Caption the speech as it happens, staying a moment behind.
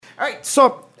right,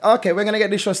 so okay, we're gonna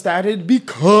get this show started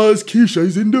because Keisha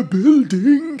is in the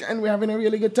building and we're having a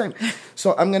really good time.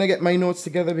 So I'm gonna get my notes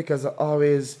together because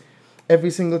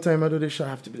every single time I do this show, I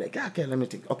have to be like, okay, let me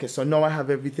think. Okay, so now I have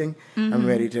everything. I'm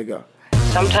ready to go.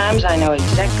 Sometimes I know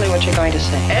exactly what you're going to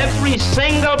say. Every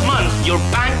single month, your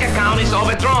bank account is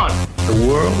overdrawn. The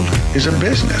world is a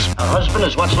business. A husband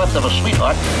is what's left of a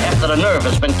sweetheart after the nerve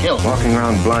has been killed. Walking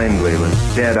around blindly with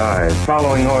dead eyes,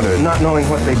 following orders, not knowing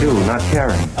what they do, not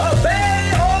caring.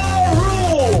 Obey all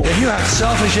rules! If you have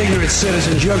selfish, ignorant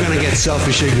citizens, you're going to get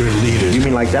selfish, ignorant leaders. You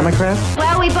mean like Democrats?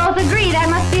 Well, we both agree that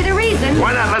must be the reason.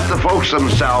 Why not let the folks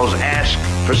themselves ask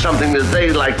for something that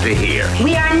they'd like to hear?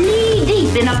 We are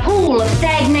knee-deep in a pool of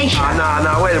stagnation.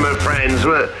 No, wait a minute, friends.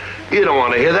 You don't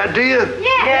want to hear that, do you?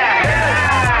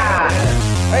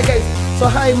 Alright guys, so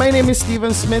hi, my name is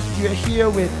Stephen Smith. You're here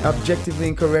with Objectively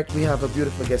Incorrect. We have a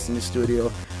beautiful guest in the studio,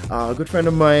 a good friend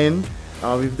of mine.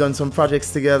 We've done some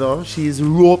projects together. She's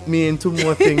roped me into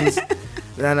more things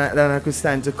than I could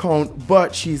stand to count,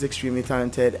 but she's extremely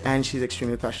talented and she's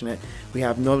extremely passionate. We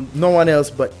have no one else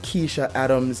but Keisha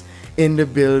Adams in the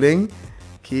building.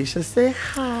 Keisha, say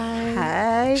hi.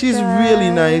 Hi. She's guys. really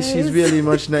nice. She's really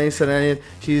much nicer than it.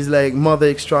 She's like mother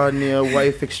extraordinaire,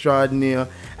 wife extraordinaire,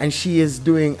 and she is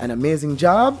doing an amazing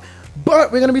job.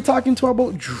 But we're gonna be talking to her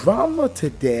about drama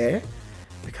today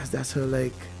because that's her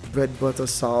like bread, butter,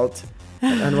 salt,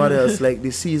 and what else? Like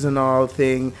the seasonal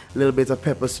thing, a little bit of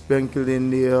pepper sprinkled in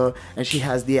there, and she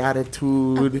has the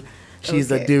attitude.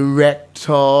 She's a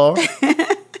director,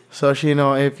 so she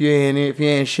know if you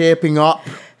ain't shaping up.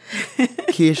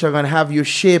 Keisha gonna have you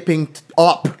shaping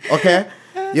up, okay?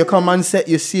 You come on set,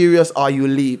 you're serious, or you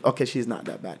leave. Okay, she's not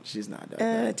that bad. She's not that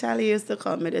bad. Charlie used to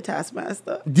call me the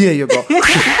taskmaster. There you go.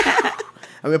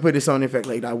 I'm gonna put the sound effect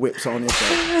like that whip sound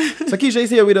effect. So Keisha is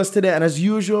here with us today, and as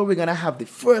usual, we're gonna have the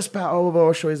first part of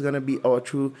our show is gonna be our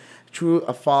true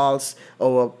or false,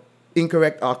 or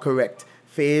incorrect or correct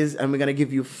phase, and we're gonna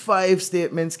give you 5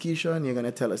 statements, Keisha, and you're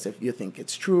gonna tell us if you think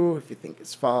it's true, if you think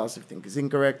it's false, if you think it's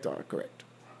incorrect or correct.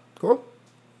 Cool?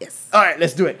 Yes. All right,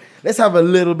 let's do it. Let's have a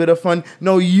little bit of fun.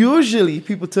 Now, usually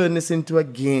people turn this into a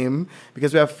game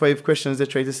because we have 5 questions. They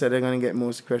try to say they're going to get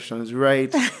most questions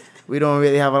right. We don't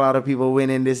really have a lot of people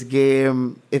winning this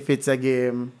game if it's a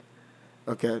game.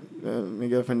 Okay, my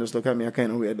girlfriend just look at me. I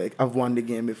kind of weird. Like, I've won the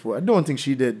game before. I don't think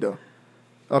she did, though.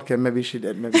 Okay, maybe she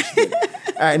did. All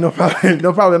right, no problem.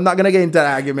 No problem. I'm not going to get into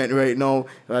that argument right now.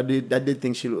 I did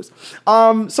think she lost.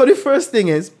 So the first thing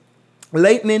is,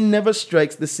 lightning never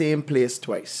strikes the same place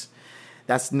twice.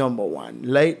 That's number 1.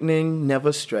 Lightning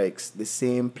never strikes the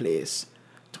same place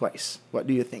twice. What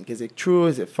do you think? Is it true?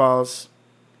 Is it false?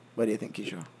 What do you think,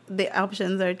 Keisha? The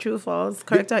options are true, false,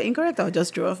 correct or incorrect, or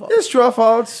just true or false? It's true or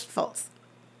false? False.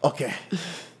 Okay.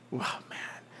 Wow, man.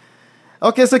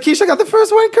 Okay, so Keisha got the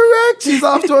first one correct. She's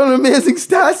off to an amazing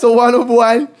start. So 1 of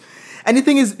 1. And the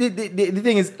thing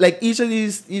is, like each of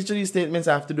these statements,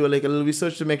 I have to do like a little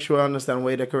research to make sure I understand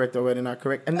whether they're correct or whether they're not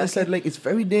correct. And I said, like, it's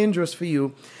very dangerous for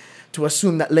you to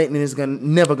assume that lightning is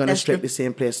never gonna strike the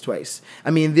same place twice.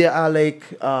 I mean, there are like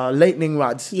lightning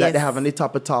rods that they have on the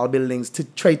top of tall buildings to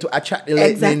try to attract the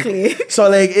lightning. Exactly. So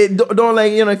like, don't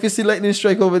like, you know, if you see lightning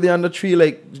strike over there on the tree,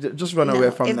 like just run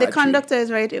away from that. If the conductor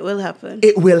is right, it will happen.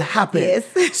 It will happen.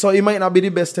 Yes. So it might not be the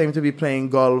best time to be playing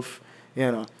golf,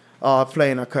 you know.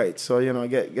 Flying a kite. So, you know,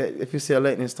 get if you see a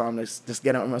lightning storm, just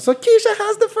get out. So Keisha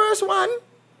has the first one.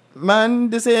 Man,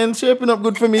 this ain't shaping up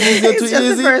good for me. These are too It's just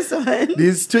easy. the first one.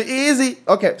 This is too easy.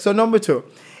 Okay, so number 2.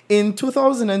 In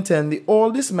 2010, the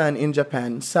oldest man in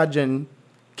Japan, Sajen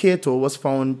Kato, was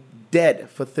found dead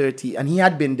for 30, and he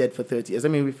had been dead for 30 years.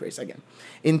 Let me rephrase again.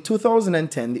 In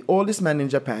 2010, the oldest man in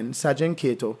Japan, Sajen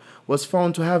Kato, was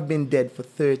found to have been dead for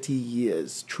 30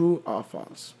 years. True or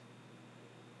false?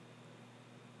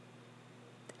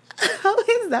 How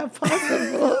is that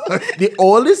possible? The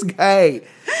oldest guy.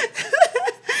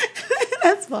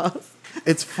 That's false.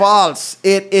 It's false.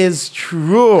 It is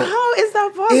true. How is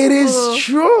that possible? It is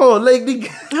true. Like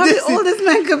how the oldest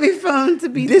man could be found to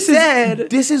be dead.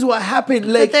 This is what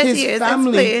happened. Like For 30 his years,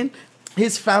 family. explain.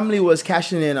 His family was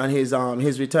cashing in on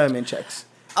his retirement checks.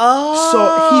 Oh. So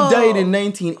he died in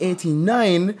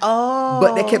 1989. Oh.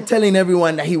 But they kept telling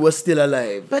everyone that he was still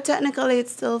alive. But technically,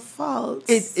 it's still false.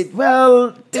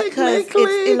 Well, because technically,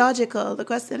 it's illogical. The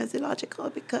question is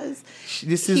illogical because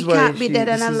he can't be dead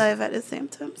and alive at the same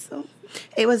time. So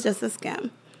it was just a scam.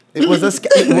 It was a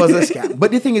scam.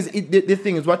 But the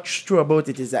thing is, what's true about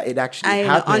it is that it actually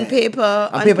happened. On paper,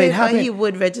 it happened. He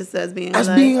would register as being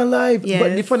alive. Yes.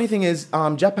 But the funny thing is,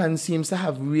 Japan seems to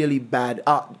have really bad,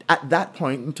 at that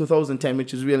point in 2010,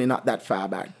 which is really not that far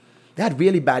back, they had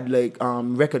really bad like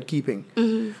record keeping.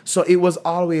 So it was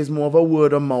always more of a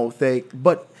word of mouth.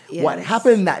 But what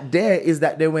happened that day is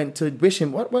that they went to wish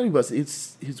him what it was.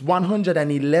 It's his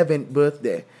 111th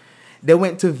birthday. They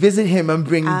went to visit him and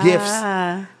bring gifts.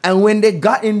 And when they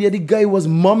got in there, the guy was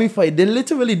mummified. They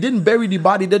literally didn't bury the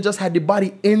body. They just had the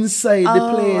body inside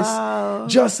the place,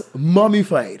 just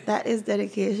mummified. That is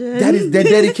dedication. That is, they're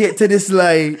dedicated to this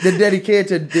life. They're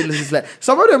dedicated to this life.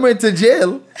 Some of them went to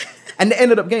jail. And they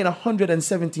ended up getting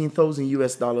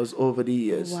 $117,000 over the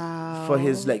years for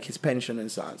his pension and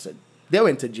so on. So they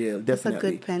went to jail, definitely. That's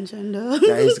a good pension, though.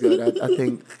 That is good. I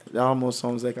think that almost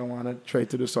sounds like I want to try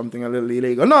to do something a little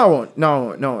illegal. No, I won't.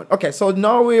 Okay, so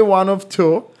now we're 1 of 2.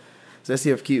 So let's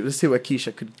see what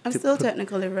Keisha could. I'm still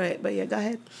technically right, but yeah, go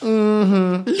ahead.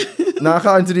 Now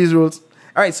according to these rules.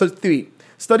 All right, so 3.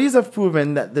 Studies have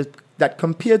proven that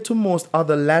compared to most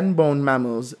other land-bound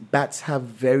mammals, bats have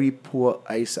very poor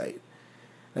eyesight.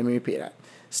 Let me repeat that.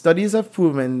 Studies have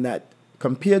proven that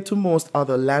compared to most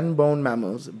other land-bound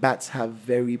mammals, bats have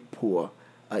very poor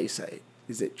eyesight.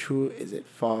 Is it true? Is it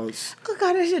false? Oh,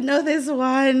 God, I should know this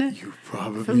one. You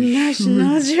probably From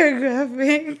National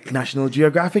Geographic. National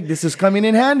Geographic, this is coming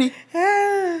in handy.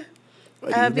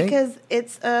 Because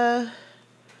it's a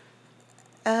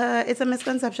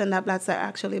misconception that bats are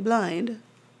actually blind.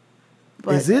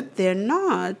 But is it? They're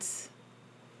not.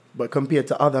 But compared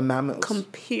to other mammals?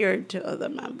 Compared to other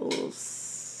mammals.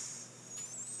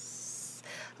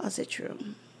 Is it true?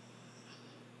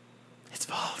 It's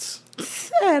false.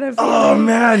 Oh,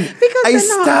 man. Because I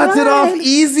started off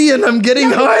easy and I'm getting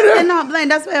harder. They're not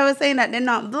blind. That's why I was saying that they're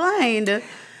not blind.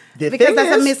 Because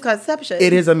that's a misconception.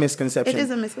 It is a misconception. It is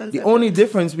a misconception. The only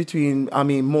difference between,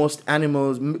 most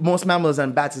mammals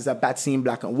and bats is that bats see in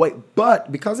black and white.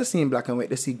 But because they see in black and white,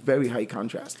 they see very high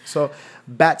contrast. So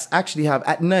bats actually have,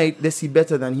 at night, they see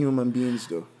better than human beings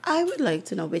do. I would like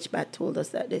to know which bat told us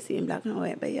that they see in black and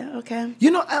white, but yeah, okay.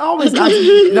 I always ask,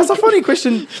 that's a funny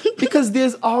question, because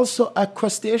there's also a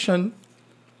crustacean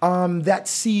that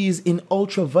sees in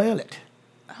ultraviolet.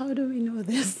 How do we know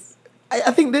this?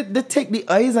 I think they take the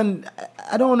eyes and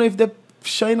I don't know if they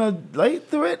shine a light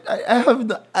through it.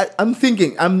 I'm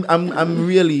thinking. I'm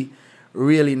really,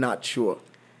 really not sure.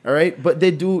 All right, but they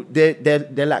do.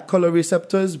 They're like color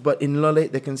receptors, but in low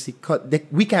light they can see.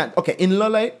 We can't. Okay, in low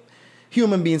light,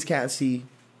 human beings can't see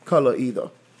color either.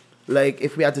 Like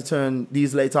if we had to turn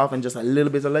these lights off and just a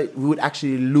little bit of light, we would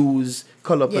actually lose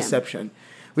color perception,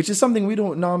 which is something we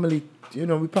don't normally.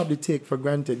 We probably take for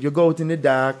granted. You go out in the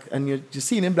dark and you're just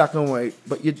seeing in black and white,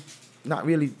 but you're not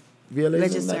really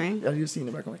realizing that you're seeing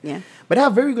in black and white. Yeah. But they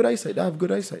have very good eyesight. They have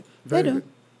good eyesight. Very they do. Good.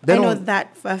 They I know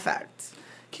that for a fact.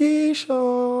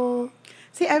 Keisha.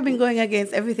 See, I've been going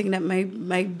against everything that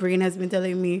my brain has been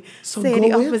telling me. So say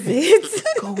the opposite.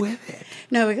 Go with it.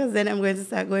 No, because then I'm going to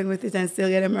start going with it and still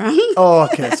get them wrong. Oh,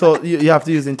 okay. So you have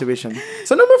to use intuition.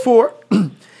 So number 4.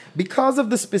 Because of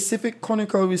the specific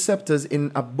conical receptors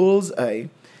in a bull's eye,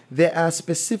 they are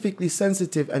specifically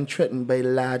sensitive and threatened by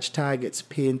large targets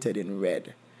painted in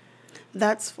red.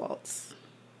 That's false.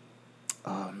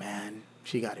 Oh, man.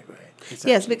 She got it right.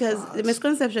 Yes, because the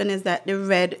misconception is that the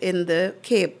red in the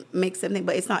cape makes them think,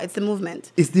 but it's not. It's the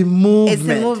movement. It's the movement. It's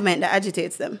the movement that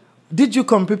agitates them. Did you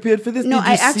come prepared for this? No,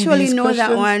 I actually know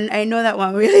that one. I know that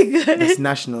one really good. It's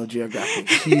National Geographic.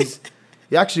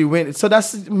 You actually went. So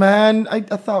that's, man, I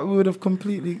thought we would have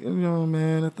completely,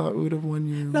 I thought we would have won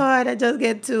you. Lord, I just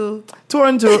get 2. 2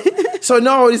 and 2. So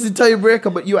no, it's the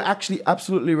tiebreaker, but you're actually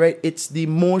absolutely right. It's the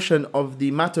motion of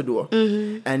the matador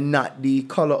and not the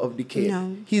color of the cape.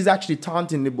 No. He's actually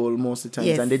taunting the bull most of the times,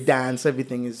 yes. and they dance,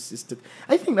 everything is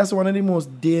I think that's one of the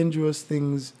most dangerous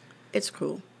things. It's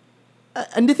cruel.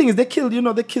 And the thing is, they kill the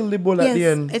bull at the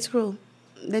end. It's cruel.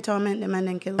 They torment them and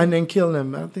then kill them. And then kill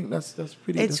them. I think that's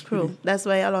pretty. It's cruel. That's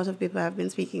why a lot of people have been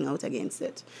speaking out against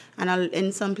it. And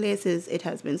in some places, it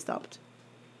has been stopped.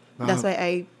 Wow. That's why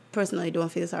I personally don't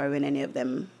feel sorry when any of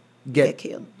them get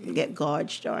killed, get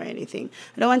gouged or anything.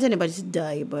 I don't want anybody to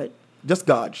die, but... Just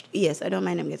gouged? Yes, I don't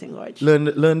mind them getting gouged. Learn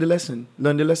the lesson.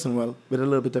 Learn the lesson well, with a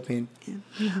little bit of pain.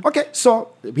 Yeah. Okay,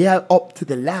 so we are up to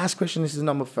the last question. This is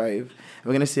number 5. We're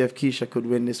going to see if Keisha could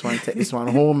win this one, take this one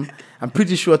home. I'm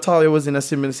pretty sure Talia was in a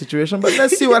similar situation, but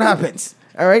let's see what happens.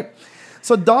 All right?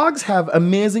 So dogs have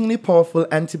amazingly powerful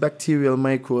antibacterial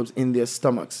microbes in their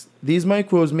stomachs. These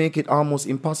microbes make it almost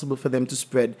impossible for them to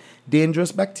spread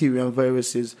dangerous bacteria and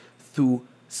viruses through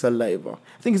saliva.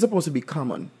 I think it's supposed to be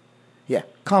common. Yeah,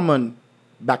 common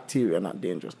bacteria, not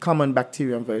dangerous. Common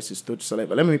bacteria and viruses through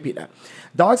saliva. Let me repeat that.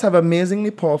 Dogs have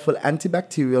amazingly powerful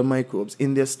antibacterial microbes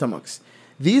in their stomachs.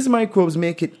 These microbes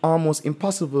make it almost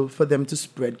impossible for them to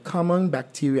spread common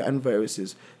bacteria and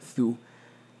viruses through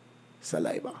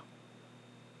saliva?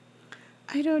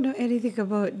 I don't know anything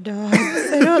about dogs.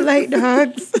 I don't like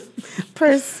dogs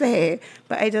per se,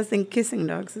 but I just think kissing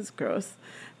dogs is gross.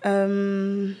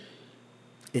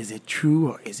 Is it true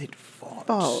or is it false?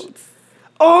 False.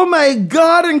 Oh my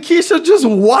God, and Keisha just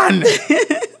won.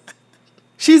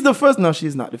 She's the first. No,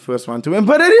 she's not the first one to win.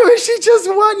 But anyway, she just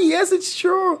won. Yes, it's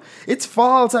true. It's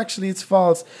false, actually. It's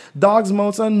false. Dogs'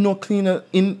 mouths are no cleaner.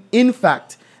 In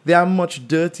fact, they are much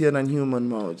dirtier than human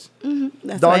mouths.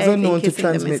 Dogs are known to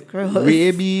transmit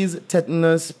rabies,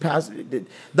 tetanus.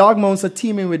 Dog mouths are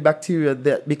teeming with bacteria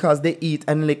because they eat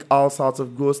and lick all sorts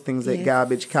of gross things like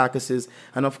garbage, carcasses,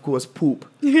 and of course, poop.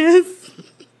 Yes.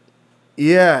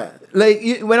 Yeah.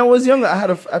 Like, when I was younger, I had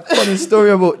a funny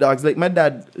story about dogs. Like, my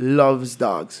dad loves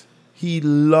dogs. He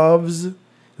loves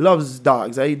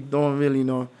dogs. I don't really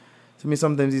know. To me,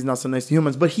 sometimes he's not so nice to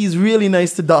humans, but he's really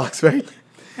nice to dogs, right?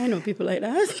 I know people like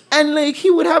that. And, like,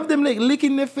 he would have them, like,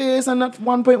 licking their face. And at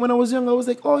one point when I was younger, I was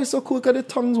like, oh, it's so cool because the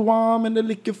tongue's warm and they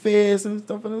lick your face and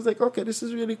stuff. And I was like, okay, this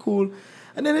is really cool.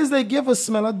 And then it's like, you ever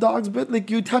smell a dog's breath? Like,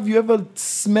 have you ever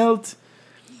smelt...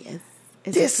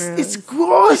 It's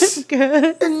gross.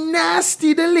 And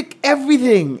nasty. They lick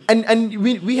everything. And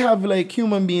we have, like,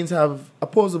 human beings have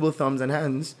opposable thumbs and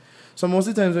hands. So most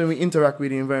of the times when we interact with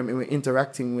the environment, we're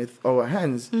interacting with our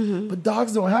hands. But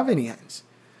dogs don't have any hands.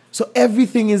 So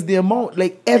everything is their mouth.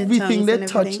 Like, everything they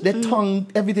touch, their tongue,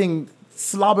 everything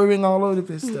slobbering all over the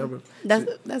place. Terrible.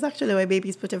 That's actually why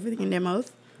babies put everything in their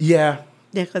mouth. Yeah.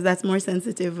 Yeah, because that's more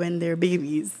sensitive when they're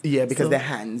babies. Yeah, because their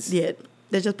hands. Yeah,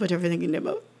 they just put everything in their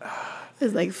mouth.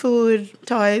 It's like food,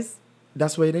 toys.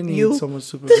 That's why they need so much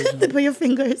supervision. They put your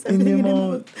fingers in your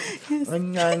mouth. Yes.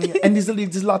 And there's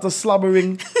a lot of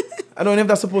slobbering. I don't know if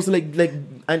that's supposed to like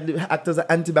act as an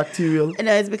antibacterial.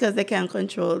 No, it's because they can't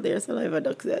control their saliva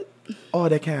ducts yet. Oh,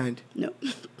 they can't? No.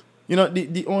 You know,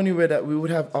 the only way that we would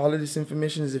have all of this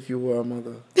information is if you were a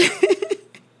mother.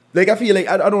 Like, I feel like,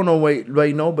 I don't know why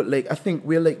right now, but, like, I think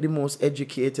we're, like, the most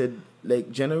educated, like,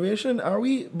 generation, are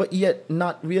we? But yet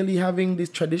not really having this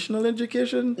traditional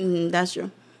education. That's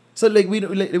true. So, like, we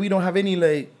don't have any,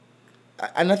 like,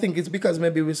 and I think it's because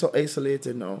maybe we're so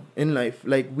isolated now in life.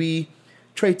 Like, we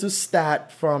try to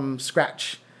start from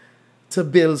scratch to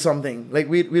build something. Like,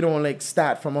 we don't, like,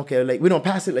 start from, okay, like, we don't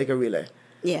pass it like a relay.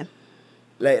 Yeah.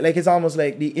 Like it's almost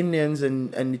like the Indians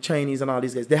and the Chinese and all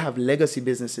these guys, they have legacy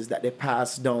businesses that they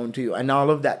pass down to you. And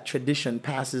all of that tradition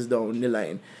passes down the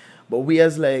line. But we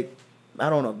as, like,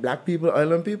 I don't know, black people,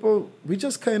 island people, we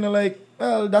just kind of like,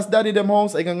 well, that's daddy them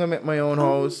house. I can go make my own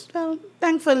house. Well,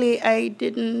 thankfully, I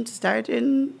didn't start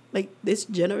in, like, this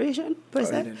generation, per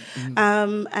se.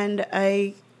 And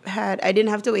I didn't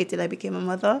have to wait till I became a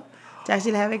mother to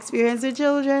actually have experience with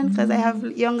children because I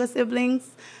have younger siblings.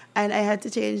 And I had to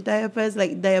change diapers,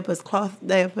 like cloth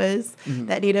diapers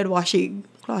that needed washing,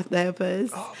 cloth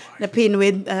diapers. Oh, the pin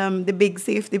with the big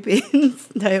safety pins,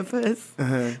 diapers,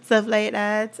 stuff like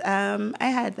that. I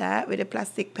had that with the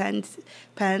plastic pants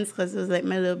because it was like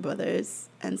my little brothers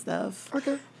and stuff.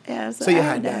 Okay. Yeah, so you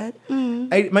had that.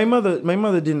 My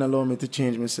mother didn't allow me to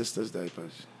change my sister's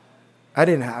diapers. I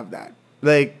didn't have that.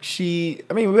 Like, we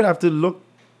would have to look.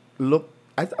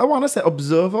 I want to say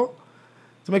observe her.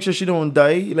 To make sure she don't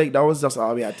die, like, that was just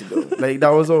all we had to do. Like, that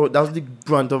was the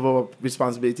brunt of our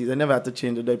responsibilities. I never had to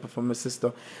change a diaper for my sister.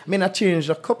 I mean, I changed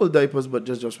a couple diapers, but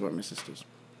just for my sisters.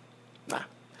 Nah.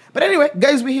 But anyway,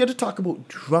 guys, we're here to talk about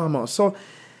drama. So,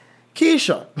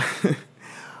 Keisha,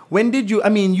 when did you? I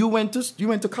mean, you went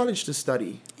to college to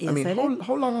study. Yes, I mean,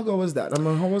 how long ago was that? I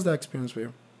mean, how was that experience for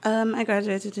you? I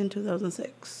graduated in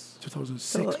 2006. 2006.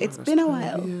 So it's been a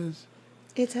while. Years.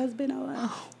 It has been a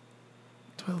while.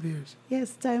 12 years.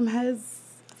 Yes, time has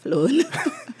flown,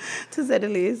 to say the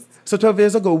least. So 12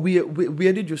 years ago,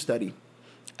 where did you study?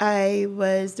 I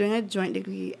was doing a joint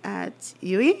degree at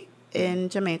UWI in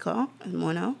Jamaica, in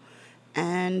Mono,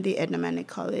 and the Edna Manley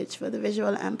College for the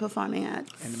Visual and Performing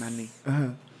Arts. Edna Manley.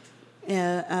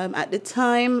 Yeah, at the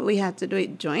time, we had to do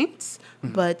it joint,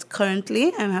 but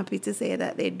currently, I'm happy to say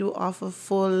that they do offer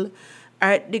full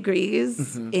art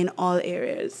degrees in all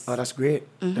areas. Oh, that's great.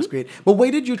 That's great. But why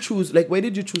did you choose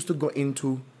to go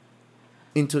into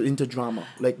drama?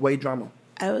 Like, why drama?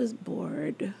 I was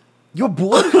bored. You're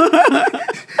bored?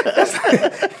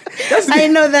 I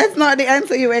know that's not the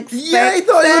answer you expected. Yeah, I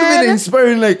thought it would have been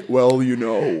inspiring, like, well, you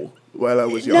know, while I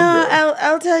was younger. No,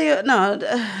 I'll tell you,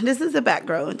 this is the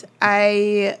background.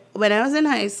 When I was in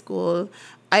high school,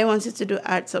 I wanted to do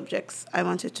art subjects. I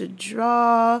wanted to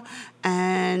draw,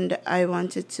 and I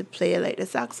wanted to play like the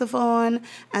saxophone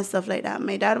and stuff like that.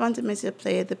 My dad wanted me to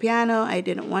play the piano. I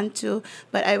didn't want to,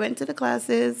 but I went to the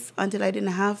classes until I didn't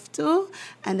have to,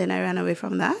 and then I ran away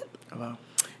from that. Oh, wow.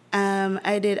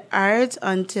 I did art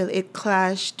until it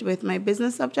clashed with my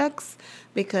business subjects,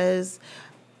 because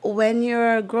when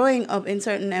you're growing up in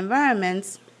certain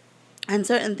environments and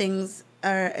certain things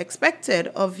are expected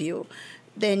of you,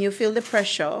 then you feel the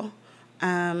pressure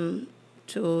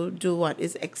to do what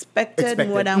is expected.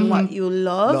 More than what you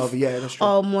love, yeah, that's true.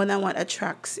 or more than what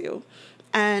attracts you.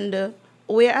 And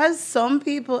whereas some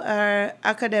people are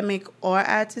academic or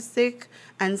artistic,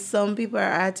 and some people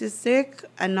are artistic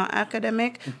and not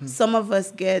academic, some of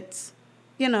us get,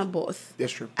 both.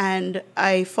 That's true. And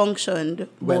I functioned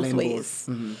both ways.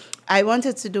 I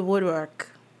wanted to do woodwork.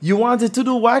 You wanted to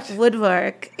do what?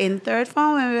 Woodwork. In third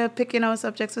form, when we were picking our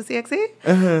subjects for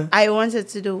CXE, I wanted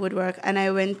to do woodwork, and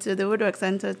I went to the woodwork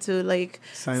center to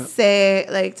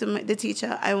say to the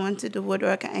teacher, I want to do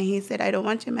woodwork, and he said, I don't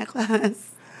want you in my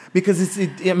class. Because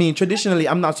traditionally,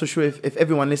 I'm not so sure if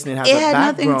everyone listening has it a had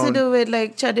background. nothing to do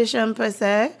with tradition per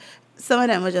se. Some of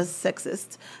them were just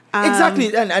sexist.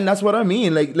 Exactly, and that's what I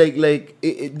mean. The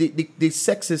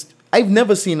sexist. I've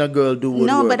never seen a girl do woodwork.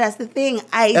 No, but that's the thing.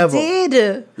 I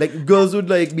did. Girls would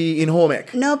be in home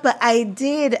ec. No, but I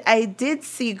did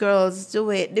see girls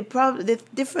do it.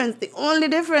 The only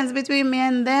difference between me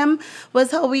and them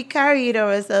was how we carried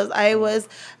ourselves. I was,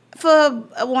 for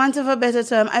want of a better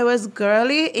term, I was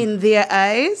girly in their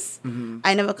eyes.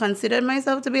 I never considered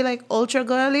myself to be ultra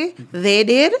girly. They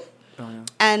did. Oh, yeah.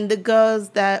 And the girls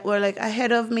that were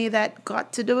ahead of me that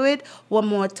got to do it were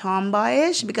more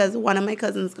tomboyish, because one of my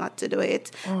cousins got to do it.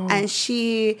 Oh. And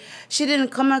she didn't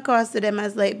come across to them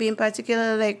as being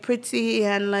particularly pretty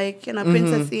and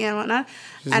princessy and whatnot.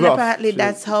 She's and rough. Apparently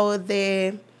that's how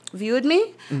they viewed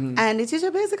me. And the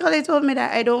teacher basically told me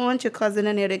that I don't want your cousin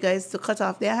and the other guys to cut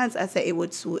off their hands. I said it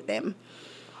would suit them.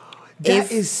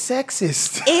 That is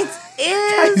sexist. It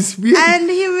is. And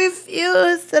he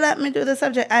refused to let me do the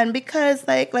subject. And because,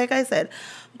 like I said,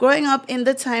 growing up in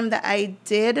the time that I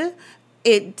did,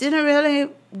 it didn't really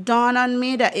dawn on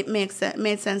me that it made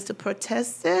sense to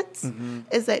protest it.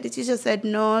 It's the teacher said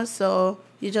no, so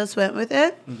you just went with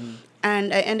it.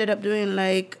 And I ended up doing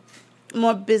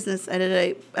more business. I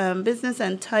did business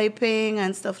and typing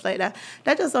and stuff like that.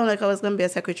 That just sounded like I was going to be a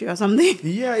secretary or something.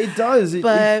 Yeah, it does.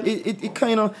 But it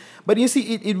kind of, but you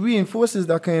see, it reinforces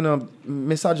that kind of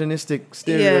misogynistic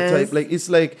stereotype. Yes.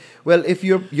 Well, if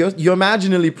you're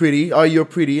marginally pretty, or you're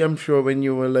pretty, I'm sure when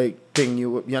you were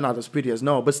you're not as pretty as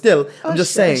now. But still, I'm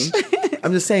just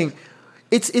saying,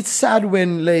 it's sad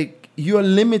when you're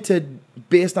limited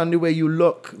based on the way you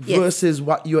look versus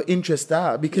what your interests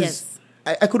are, because. Yes.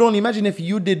 I could only imagine if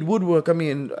you did woodwork. I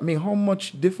mean, how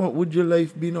much different would your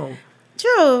life be now?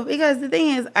 True, because the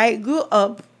thing is, I grew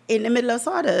up in the middle of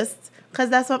sawdust,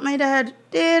 because that's what my dad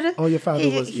did. Oh, your father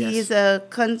was, yes.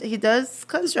 He does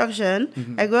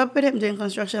construction. I grew up with him doing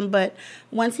construction, but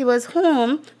once he was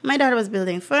home, my dad was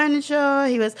building furniture.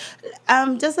 He was,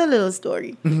 just a little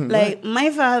story. My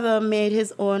father made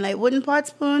his own wooden pot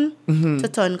spoon to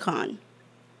turn corn.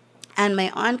 And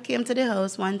my aunt came to the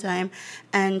house one time,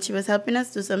 and she was helping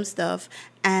us do some stuff,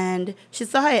 and she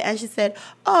saw it, and she said,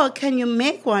 oh, can you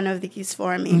make one of these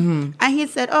for me? And he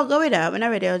said, oh, go with that. When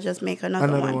I'm ready, I'll just make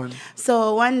another one.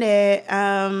 So one day,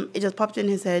 it just popped in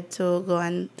his head to go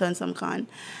and turn some corn.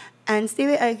 And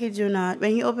Stevie, I kid you not,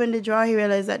 when he opened the drawer, he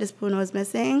realized that the spoon was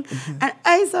missing. And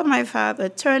I saw my father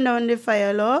turn down the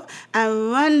fire low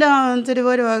and run down to the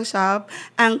woodwork shop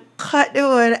and cut the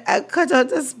wood and cut out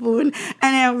the spoon.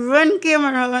 And then came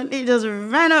around, he just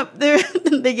ran up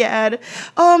the yard.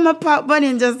 Oh, my pop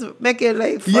bunny just make it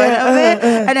fun of it.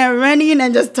 And then ran in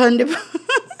and just turned the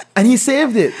And he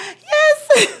saved it?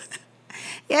 Yes.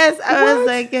 Yes, I was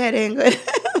like, yeah, it ain't good.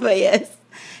 But yes.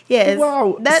 Yes,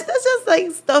 wow. That's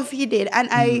just stuff he did, and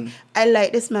I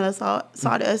like the smell of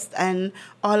sawdust and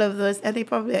all of those. I think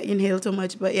probably I inhale too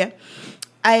much, but yeah,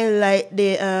 I like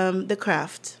the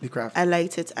craft. The craft. I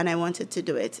liked it, and I wanted to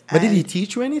do it. But did he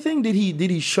teach you anything? Did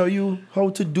he show you how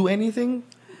to do anything?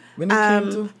 When it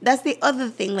came to? That's the other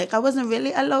thing. I wasn't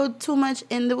really allowed too much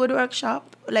in the woodwork shop.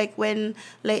 When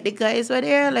the guys were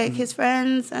there, his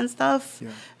friends and stuff.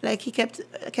 Yeah. He kept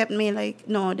me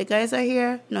no, the guys are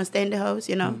here. No, stay in the house.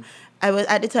 I was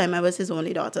at the time I was his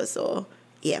only daughter, so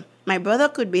yeah. My brother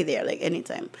could be there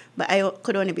anytime, but I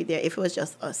could only be there if it was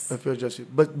just us. If it was just you.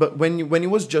 But when it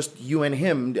was just you and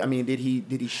him, I mean, did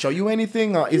he show you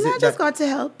anything, or is it just got to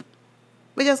help?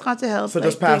 We just got to help. So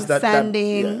just past that.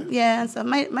 Sanding. Yeah, so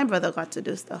my brother got to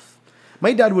do stuff.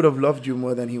 My dad would have loved you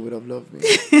more than he would have loved me.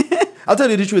 I'll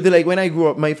tell you the truth. When I grew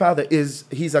up, my father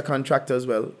he's a contractor as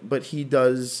well, but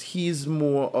he's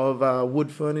more of a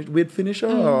wood finisher,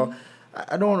 or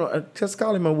I don't know, just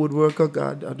call him a woodworker.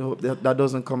 God, I hope that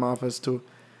doesn't come off as too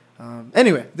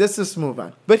Anyway, let's just move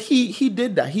on. But he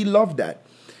did that. He loved that.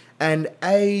 And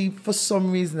I, for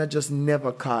some reason, I just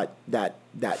never caught that.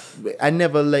 I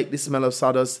never liked the smell of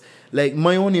sawdust. Like,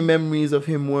 my only memories of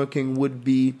him working would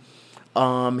be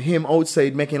him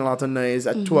outside making a lot of noise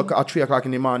at 2 o'clock, 3 o'clock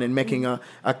in the morning, making a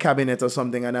cabinet or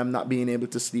something, and I'm not being able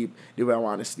to sleep the way I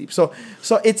want to sleep. So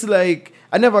it's like,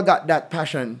 I never got that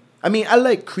passion. I mean, I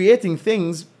like creating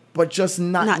things, but just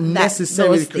not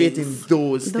necessarily creating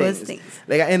those things.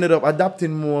 Like, I ended up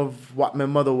adopting more of what my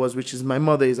mother was, which is, my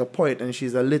mother is a poet and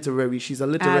she's a literary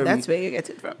that's where you get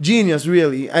it from. Genius,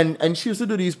 really. And she used to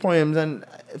do these poems, and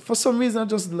for some reason I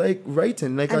just like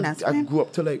writing. Like, I grew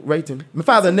up to like writing. My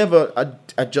father never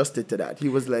adjusted to that. He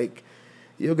was like,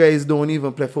 you guys don't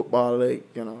even play football, like,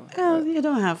 you know. Well, you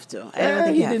don't have to. I don't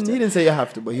think you have to. He didn't say you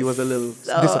have to, but he was a little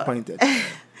disappointed.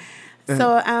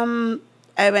 So,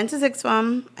 I went to sixth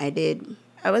form. I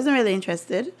wasn't really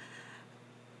interested.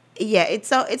 Yeah, it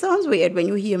sounds weird when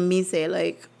you hear me say,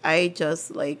 like, I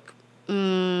just, like,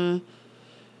 just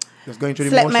going through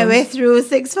the slept my motions? way through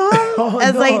sixth form.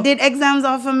 Like, did exams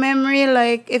off of memory.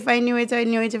 Like, if I knew it, I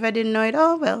knew it. If I didn't know it,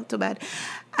 oh, well, too bad.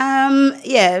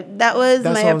 Yeah, that was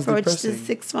my approach to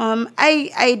sixth form.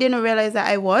 I didn't realize that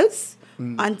I was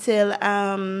until,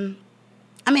 I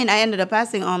ended up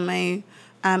passing on my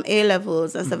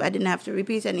A-levels and stuff. I didn't have to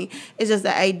repeat any. It's just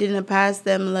that I didn't pass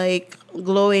them like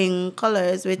glowing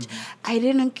colors, which I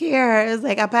didn't care. It's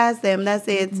like, I passed them, that's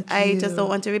it. I just don't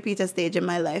want to repeat a stage in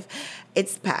my life.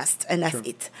 It's passed, and that's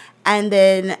it. And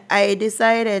then I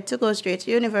decided to go straight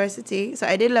to university. So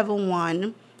I did level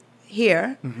 1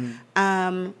 here.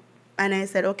 And I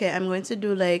said, okay, I'm going to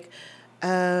do like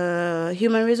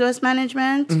human resource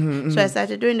management. So I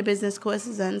started doing the business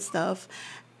courses and stuff.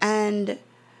 And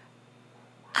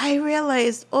I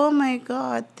realized, oh my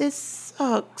God, this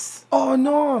sucks. Oh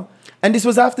no. And this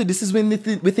is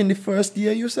within the first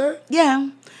year, you said? Yeah.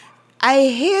 I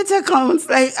hate accounts.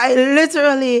 Like, I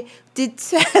literally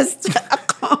detest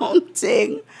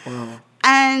accounting. Wow.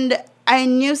 And I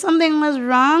knew something was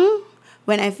wrong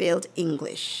when I failed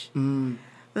English.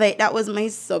 Like, that was my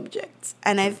subject.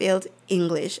 And I failed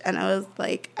English. And I was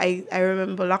like, I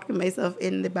remember locking myself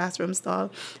in the bathroom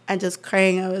stall and just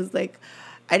crying. I was like,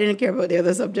 I didn't care about the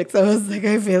other subjects. I was like,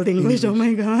 I failed English. Oh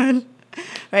my God.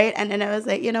 Right? And then I was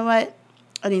like, you know what?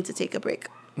 I need to take a break.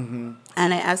 And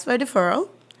I asked for a deferral.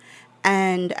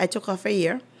 And I took off a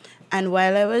year. And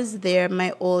while I was there,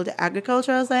 my old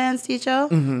agricultural science teacher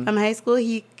from high school,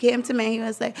 he came to me and he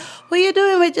was like, what are you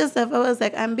doing with yourself? I was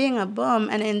like, I'm being a bum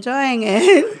and enjoying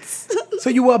it. So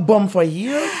you were a bum for a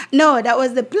year? No, that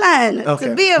was the plan,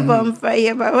 to be a bum for a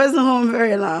year, but I wasn't home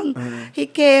very long. He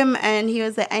came and he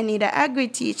was like, I need an agri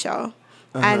teacher.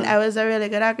 And I was a really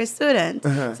good agri student. So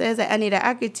he was like, I need an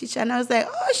agri teacher. And I was like,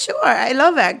 oh, sure, I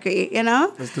love agri, you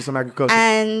know? Let's do some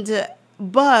agriculture.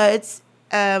 But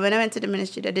when I went to the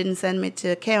ministry, they didn't send me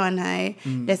to K1 High.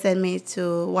 They sent me to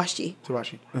Washi.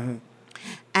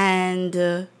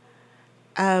 And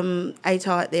I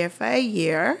taught there for a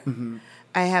year.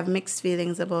 I have mixed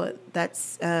feelings about that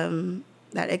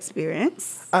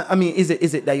experience. I mean, is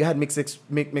it that you had mixed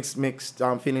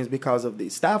feelings because of the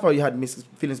staff, or you had mixed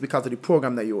feelings because of the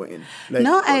program that you were in? Like,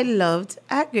 no, I loved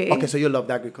agri. Okay, so you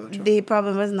loved agriculture. The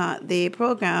problem was not the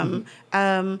program.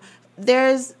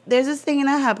 There's this thing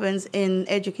that happens in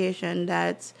education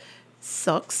that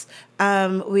sucks,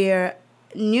 where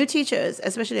new teachers,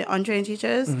 especially untrained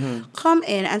teachers, come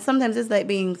in, and sometimes it's like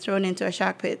being thrown into a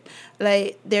shark pit.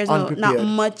 Like, there's not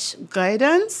much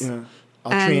guidance.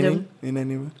 Or training in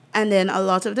any way. And then a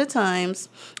lot of the times,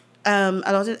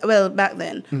 back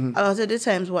then, a lot of the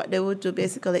times what they would do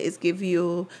basically is give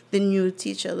you the new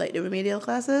teacher, like the remedial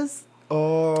classes.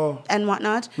 Oh. And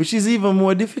whatnot. Which is even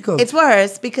more difficult. It's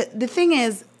worse because the thing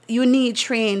is, you need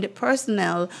trained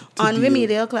personnel on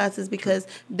remedial classes because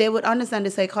they would understand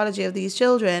the psychology of these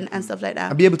children and stuff like that.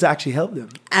 And be able to actually help them.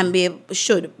 And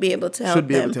should be able to help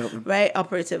them. Right?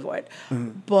 Operative word.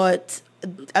 But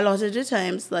a lot of the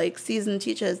times, like, seasoned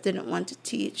teachers didn't want to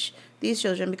teach these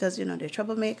children because, you know, they're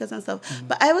troublemakers and stuff.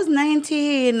 But I was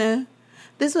 19.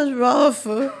 This was rough.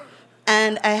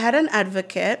 And I had an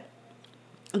advocate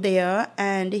there,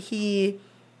 and he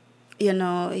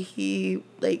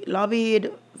like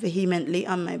lobbied vehemently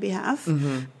on my behalf,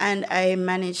 and I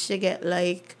managed to get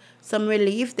like some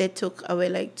relief. They took away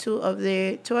like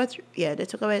they took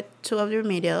away 2 of the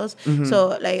remedials.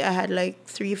 So like I had like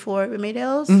 3-4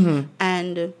 remedials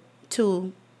and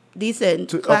 2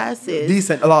 decent classes.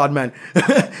 Decent, a lot, man.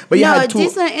 But you had 2.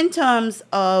 Decent in terms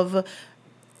of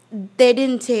they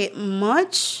didn't take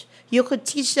much. you could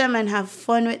teach them and have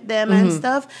fun with them and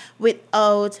stuff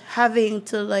without having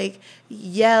to like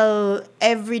yell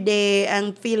every day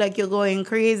and feel like you're going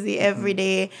crazy every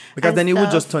day. Because then it would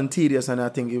stuff. just turn tedious, and I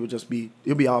think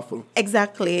it'll be awful.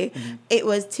 Exactly. It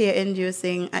was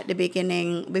tear-inducing at the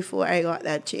beginning before I got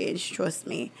that change, trust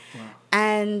me. Wow.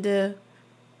 And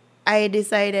I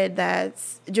decided that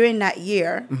during that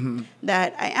year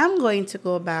that I am going to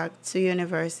go back to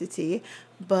university,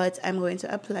 but I'm going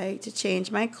to apply to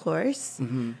change my course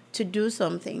to do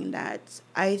something that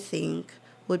I think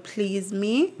would please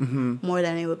me more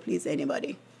than it would please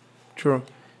anybody. True.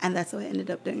 And that's how I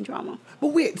ended up doing drama. But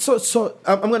wait, so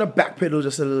I'm going to backpedal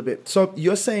just a little bit. So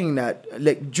you're saying that,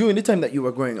 like, during the time that you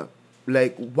were growing up,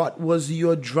 like, what was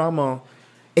your drama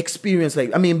experience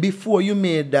like? I mean, before you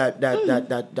made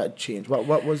that change,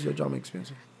 what was your drama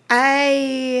experience?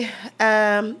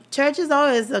 Church is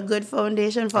always a good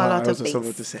foundation for a lot of things. I was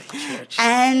about to say church.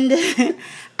 And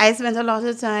I spent a lot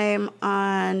of time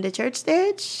on the church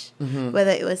stage,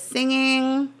 whether it was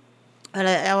singing,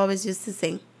 I always used to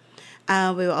sing.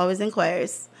 We were always in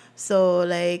choirs. So,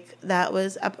 like, that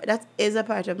is a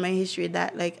part of my history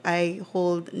that, like, I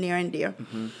hold near and dear.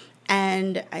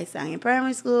 And I sang in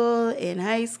primary school, in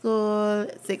high school,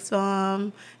 sixth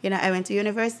form. You know, I went to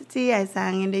university. I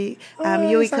sang in the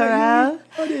UE chorale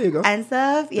there you go. and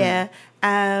stuff. Yeah.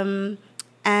 And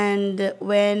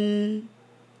when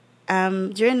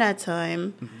during that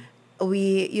time,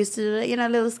 we used to do, you know,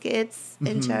 little skits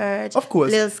in church. Of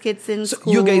course. Little skits in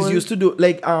school. You guys used to do,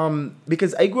 like,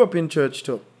 because I grew up in church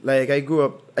too. Like, I grew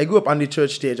up on the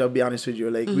church stage, I'll be honest with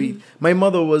you. Like, my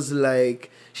mother was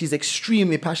like, she's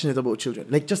extremely passionate about children.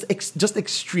 Like, just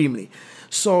extremely.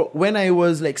 So when I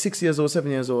was like 6 years old, 7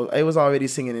 years old, I was already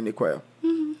singing in the choir.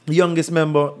 The youngest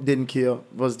member didn't care,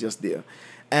 was just there.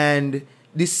 And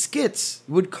the skits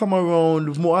would come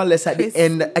around more or less at the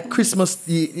end at Christmas,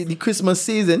 the Christmas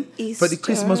season, Easter, for the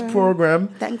Christmas program.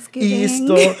 Thanksgiving.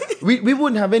 Easter. we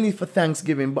wouldn't have any for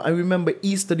Thanksgiving, but I remember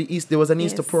there was an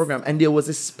Easter program, and there was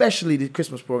especially the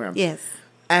Christmas program. Yes.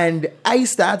 And I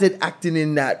started acting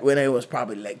in that when I was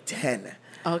probably like 10.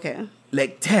 Okay.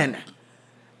 Like 10.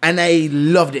 And I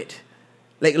loved it.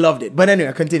 Like, loved it. But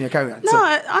anyway, continue, carry on.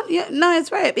 No,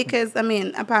 it's right. Because, I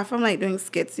mean, apart from, like, doing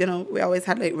skits, you know, we always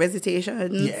had, like,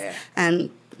 recitations. Yeah.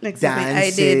 And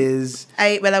dances.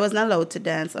 I was not allowed to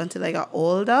dance until I got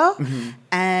older.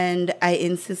 And I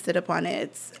insisted upon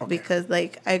it. Okay. Because,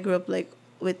 like, I grew up, like,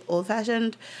 with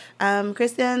old-fashioned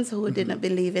Christians who didn't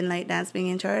believe in, like, dance being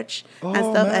in church and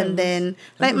stuff. Man. And then,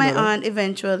 like, my aunt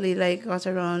eventually, like, got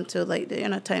around to, like, you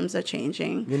know, times are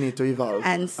changing. You need to evolve.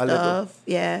 And stuff.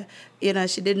 Yeah. You know,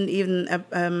 she didn't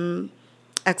even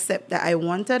accept that I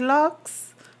wanted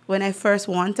locks when I first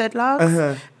wanted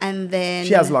locks. And then...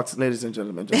 She has locks, ladies and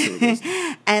gentlemen. Just so you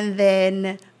and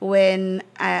then when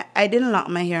I didn't lock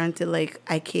my hair until, like,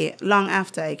 long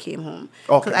after I came home.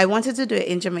 Okay. Because I wanted to do it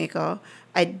in Jamaica.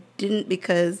 I didn't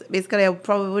because basically I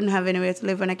probably wouldn't have anywhere to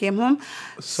live when I came home.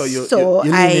 So you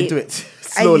leaned into it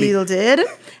slowly. I yielded.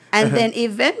 And then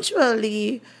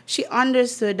eventually she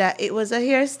understood that it was a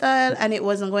hairstyle and it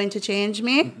wasn't going to change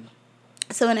me.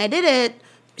 So when I did it,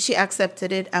 she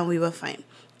accepted it and we were fine.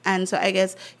 And so I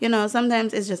guess, you know,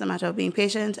 sometimes it's just a matter of being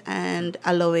patient and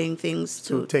allowing things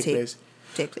to take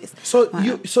place. So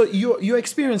your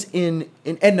experience in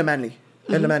Edna Manley.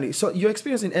 So your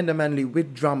experience in Edna Manley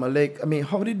with drama, like, I mean,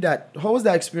 how was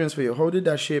that experience for you? How did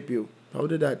that shape you?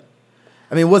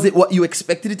 Was it what you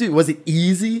expected it to be? Was it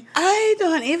easy? I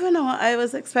don't even know what I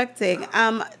was expecting.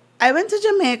 I went to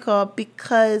Jamaica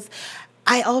because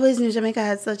I always knew Jamaica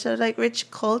had such a, like, rich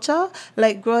culture.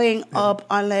 Like, growing up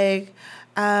on, like,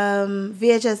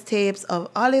 VHS tapes of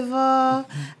Oliver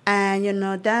and, you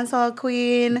know, Dancehall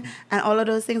Queen and all of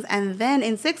those things. And then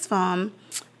in sixth form,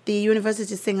 the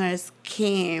university singers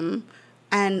came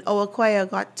and our choir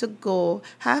got to go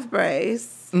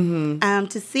half-price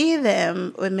to see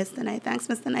them with Mr. Knight. Thanks,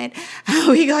 Mr. Knight.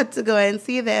 We got to go and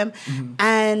see them.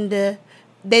 And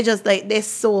they just, like, they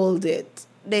sold it.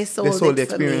 They sold it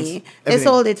for me. They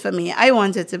sold it for me. I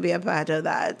wanted to be a part of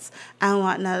that and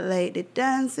whatnot. Like the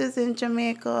dances in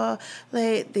Jamaica,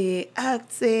 like the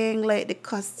acting, like the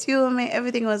costuming,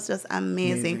 everything was just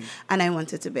amazing. And I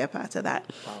wanted to be a part of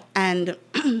that. Wow. And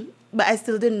but I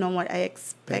still didn't know what I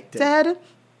expected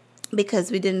because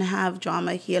we didn't have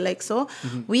drama here. Like so,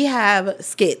 we have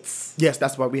skits. Yes,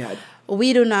 that's what we had.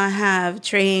 We do not have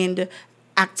trained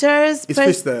actors. It's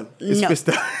freestyle.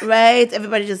 Right?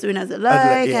 Everybody just doing as they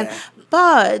like. Yeah.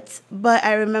 But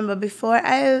I remember before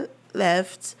I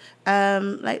left,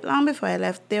 like long before I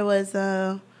left, there was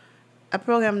a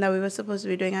program that we were supposed to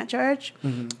be doing at church.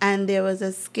 And there was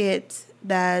a skit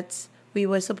that we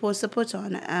were supposed to put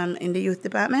on in the youth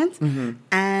department.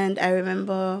 And I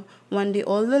remember one day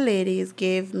all the ladies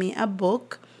gave me a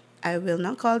book. I will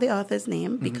not call the author's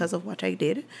name because of what I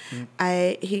did.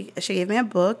 She gave me a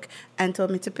book and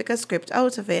told me to pick a script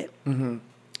out of it. I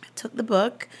took the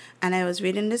book and I was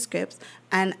reading the scripts,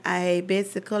 and I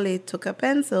basically took a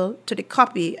pencil to the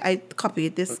copy. I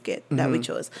copied this skit that we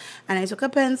chose, and I took a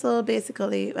pencil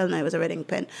basically. Well, no, it was a writing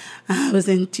pen. I was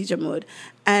in teacher mode,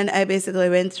 and I basically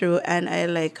went through and I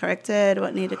like corrected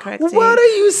what needed correcting. What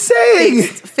are you saying?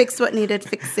 Fixed what needed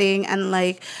fixing, and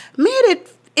like made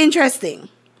it interesting.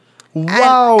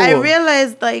 Wow! And I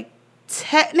realized like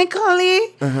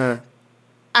technically,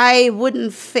 I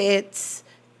wouldn't fit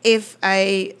if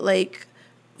I like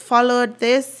followed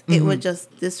this. It would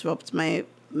just disrupt my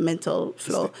mental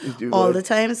flow all the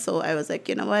time. So I was like,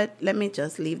 you know what? Let me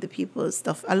just leave the people's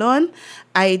stuff alone.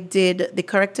 I did the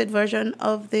corrected version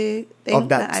of the thing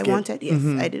that I wanted. Yes,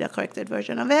 I did a corrected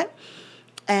version of it,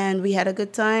 and we had a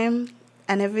good time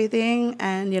and everything,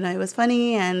 and it was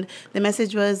funny, and the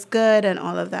message was good and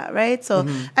all of that, right? So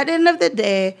at the end of the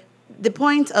day, the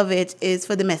point of it is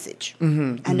for the message,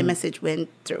 and the message went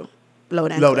through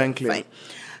loud and clear. Fine.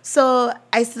 So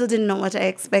I still didn't know what I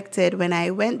expected when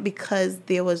I went, because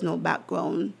there was no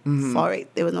background for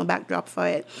it. There was no backdrop for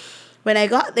it. When I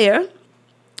got there,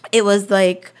 it was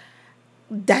like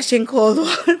dashing cold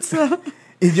water.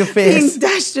 In your face. Being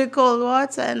dashed in cold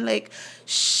water and like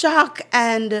shock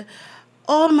and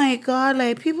oh my God,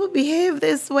 like people behave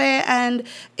this way, and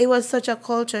it was such a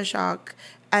culture shock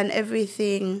and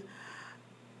everything.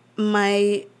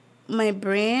 My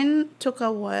brain took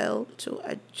a while to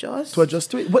adjust. To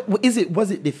adjust to it. What is it?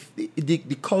 Was it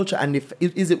the culture, and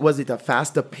was it a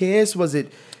faster pace? Was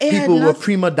it people were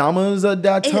prima donnas at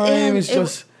that time?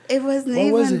 It wasn't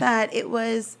even that. It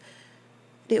was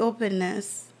the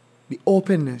openness. The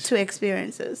openness to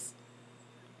experiences.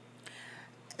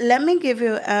 Let me give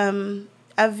you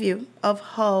a view of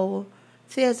how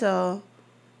theater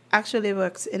actually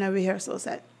works in a rehearsal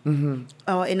set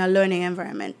or in a learning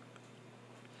environment.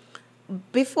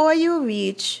 Before you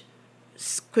reach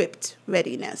script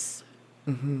readiness,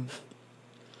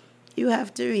 you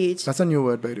have to reach... That's a new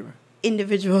word, by the way.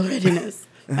 Individual readiness,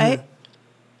 right?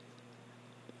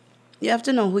 You have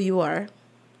to know who you are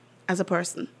as a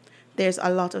person. There's a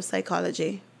lot of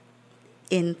psychology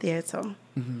in theater.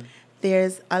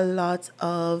 There's a lot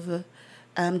of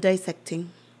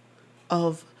dissecting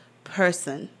of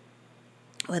person,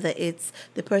 whether it's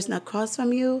the person across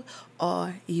from you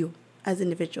or you as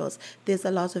individuals. There's a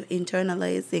lot of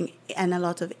internalizing and a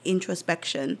lot of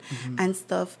introspection and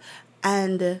stuff.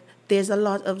 And there's a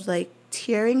lot of like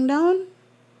tearing down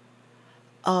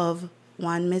of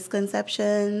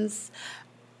misconceptions,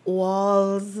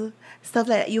 walls, stuff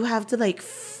like that. You have to like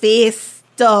face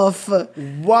stuff.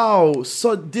 Wow.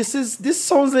 So this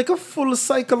sounds like a full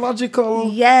psychological...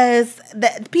 Yes.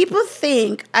 People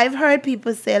think, I've heard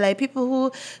people say, like, people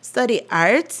who study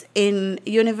art in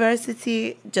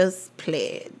university just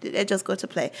play. They just go to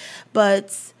play.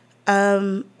 But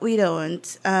we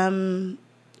don't. There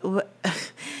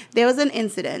was an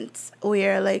incident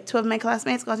where, like, 2 of my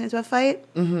classmates got into a fight.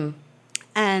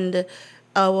 And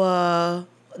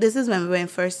this is when we were in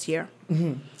first year.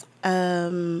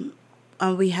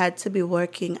 And we had to be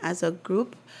working as a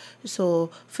group.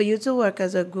 So for you to work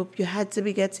as a group, you had to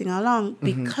be getting along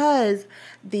because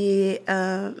the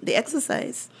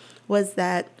exercise was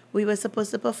that we were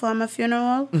supposed to perform a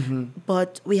funeral,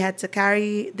 but we had to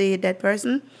carry the dead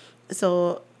person.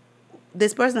 So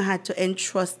this person had to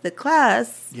entrust the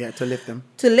class. Yeah, to lift them.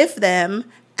 To lift them,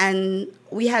 and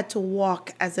we had to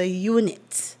walk as a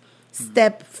unit.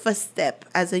 Step for step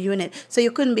as a unit. So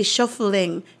you couldn't be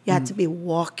shuffling. You had to be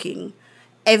walking.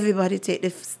 Everybody take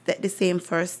the same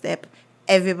first step.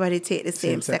 Everybody take the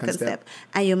same second step.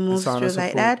 And you move through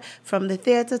like that from the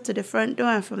theater to the front door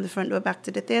and from the front door back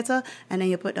to the theater. And then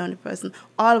you put down the person,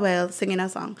 all while singing a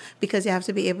song, because you have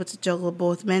to be able to juggle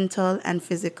both mental and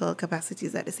physical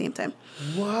capacities at the same time.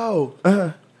 Wow.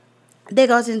 They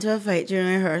got into a fight during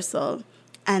rehearsal.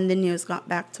 And the news got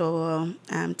back to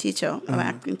our teacher, our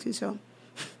acting teacher.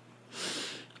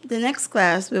 The next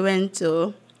class we went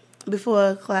to,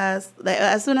 before class, like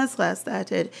as soon as class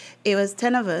started, it was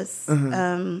 10 of us.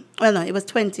 It was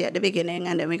 20 at the beginning,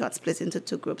 and then we got split into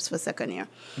 2 groups for second year.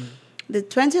 The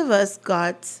 20 of us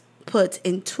got put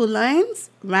in 2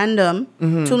 lines, random,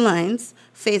 2 lines,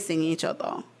 facing each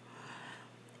other.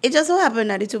 It just so happened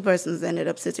that the 2 persons ended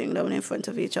up sitting down in front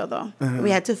of each other.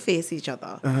 We had to face each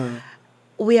other.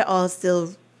 We are all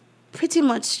still pretty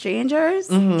much strangers,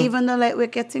 even though like we're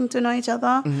getting to know each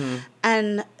other.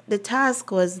 And the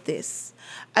task was this.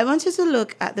 I want you to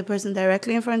look at the person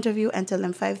directly in front of you and tell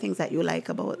them 5 things that you like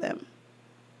about them.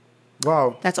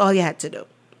 Wow. That's all you had to do.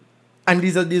 And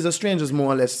these are strangers,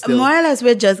 more or less. Still. More or less,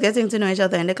 we're just getting to know each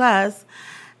other in the class.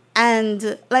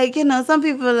 And, like, you know, some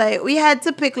people, like, we had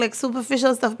to pick, like,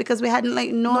 superficial stuff because we hadn't,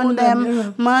 like, known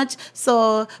them much.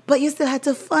 So, but you still had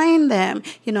to find them.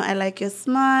 You know, I like your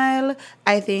smile.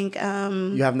 I think...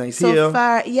 you have nice so hair.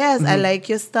 Far, yes, I like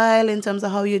your style in terms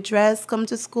of how you dress, come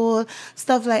to school,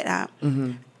 stuff like that.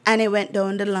 And it went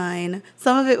down the line.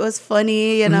 Some of it was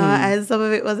funny, you know, and some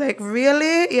of it was, like,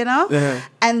 really, you know?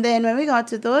 And then when we got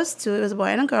to those two, it was a boy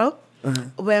and a girl.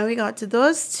 When we got to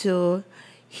those two,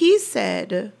 he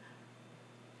said...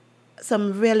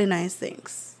 some really nice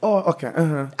things. Oh, okay.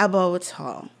 About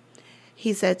her.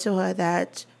 He said to her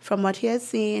that from what he had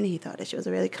seen, he thought that she was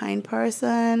a really kind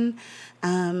person.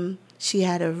 She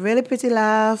had a really pretty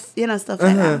laugh, you know, stuff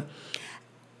like that.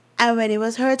 And when it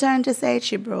was her turn to say it,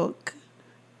 she broke.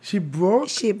 She broke?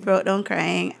 She broke down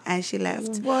crying and she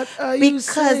left. What are you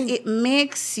saying? Because it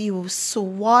makes you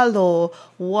swallow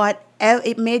whatever,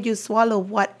 it made you swallow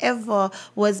whatever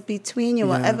was between you,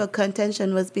 whatever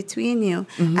contention was between you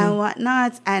and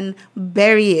whatnot, and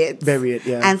bury it. Bury it,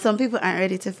 yeah. And some people aren't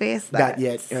ready to face that. That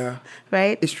yet, yeah.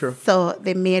 Right? It's true. So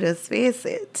they made us face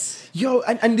it. Yo,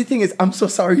 and the thing is, I'm so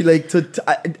sorry, like,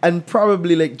 and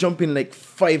probably, like, jumping, like,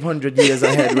 500 years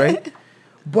ahead, right?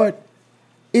 But...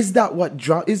 Is that what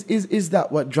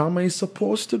drama is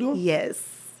supposed to do? Yes.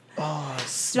 Oh,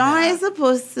 drama is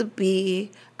supposed to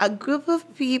be a group of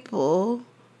people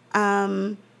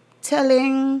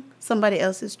telling somebody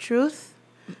else's truth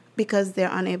because they're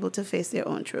unable to face their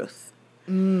own truth.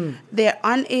 They're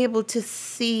unable to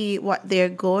see what they're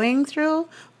going through,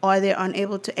 or they're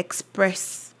unable to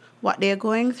express what they're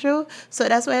going through. So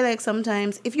that's why, like,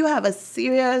 sometimes if you have a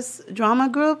serious drama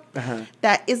group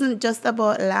that isn't just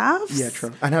about laughs,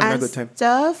 and having a good time,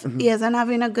 stuff, yes, and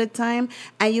having a good time,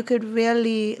 and you could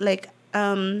really, like,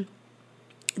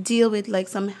 deal with, like,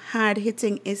 some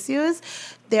hard-hitting issues,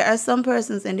 there are some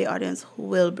persons in the audience who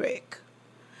will break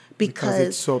because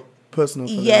it's so personal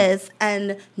for them. Yes,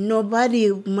 and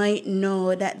nobody might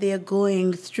know that they're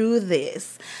going through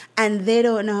this and they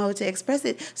don't know how to express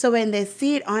it. So when they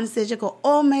see it on stage, they go,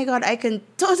 oh my God, I can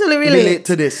totally relate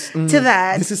to this. To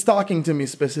that. This is talking to me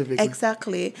specifically.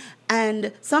 Exactly.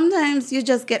 And sometimes you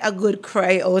just get a good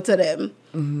cry out of them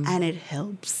and it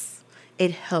helps.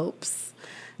 It helps.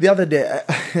 The other day,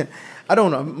 I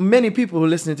don't know, many people who are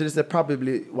listening to this, they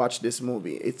probably watched this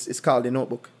movie. It's called The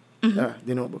Notebook. The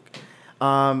Notebook.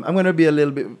 I'm going to be a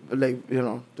little bit, like, you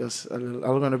know, I'm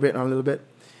going to break down a little bit.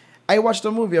 I watched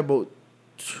a movie about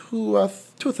two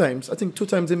times. I think 2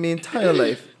 times in my entire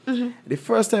life. The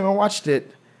first time I watched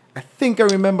it, I think I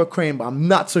remember crying, but I'm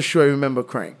not so sure I remember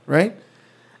crying, right?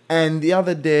 And the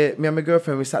other day, me and my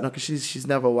girlfriend, we sat down, because she's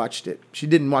never watched it. She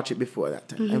didn't watch it before that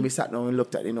time. And we sat down and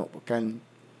looked at The Notebook, and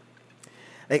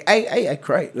like, I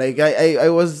cried. Like, I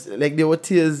was, like, there were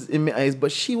tears in my eyes,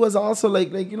 but she was also,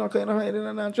 like, you know, kind of hiding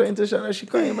and not trying to show her she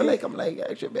crying, but, like, I'm like,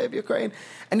 actually, baby, you're crying.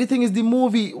 And the thing is, the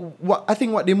movie, what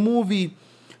the movie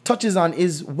touches on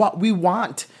is what we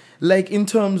want, like, in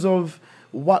terms of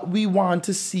what we want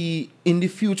to see in the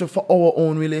future for our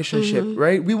own relationship,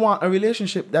 right? We want a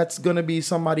relationship that's going to be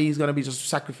somebody who's going to be just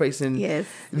sacrificing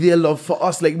their love for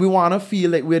us. Like, we want to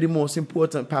feel like we're the most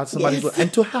important part of somebody's life.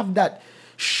 And to have that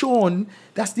shown,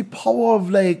 that's the power of,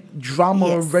 like,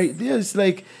 drama right there. It's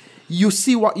like you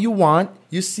see what you want,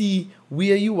 you see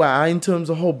where you are in terms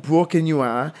of how broken you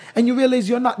are, and you realize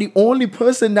you're not the only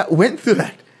person that went through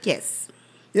that. Yes.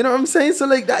 You know what I'm saying? So,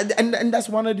 like, that, and that's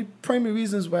one of the primary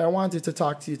reasons why I wanted to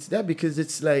talk to you today, because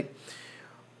it's like,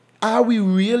 are we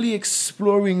really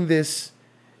exploring this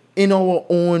in our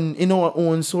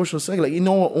own social circle, like in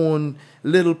our own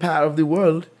little part of the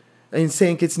world? In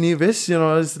St. Kitts Nevis, you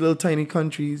know, this little tiny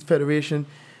country federation,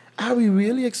 are we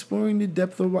really exploring the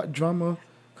depth of what drama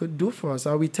could do for us?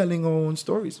 Are we telling our own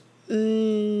stories?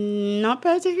 Not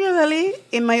particularly,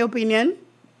 in my opinion.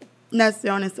 That's the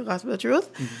honest to gospel truth.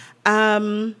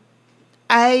 I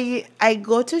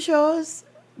go to shows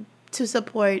to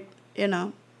support, you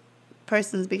know,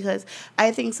 persons, because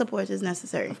I think support is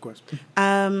necessary. Of course.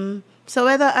 So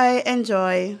whether I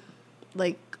enjoy,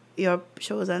 like, your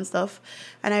shows and stuff,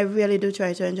 and I really do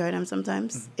try to enjoy them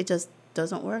sometimes, it just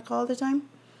doesn't work all the time.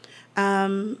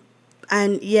 And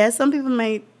yes, some people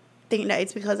might think that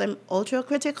it's because I'm ultra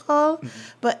critical,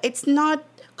 but it's not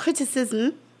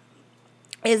criticism.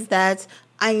 Is that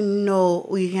I know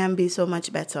we can be so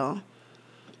much better,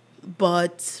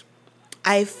 but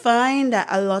I find that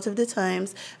a lot of the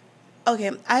times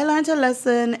Okay, I learned a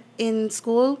lesson in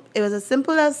school. It was a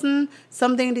simple lesson,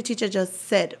 something the teacher just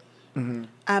said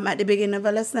at the beginning of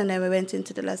a lesson, and then we went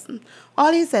into the lesson.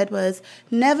 All he said was,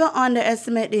 never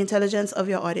underestimate the intelligence of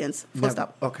your audience. Full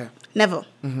stop. Okay. Never.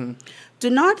 Do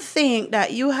not think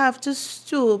that you have to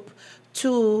stoop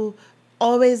to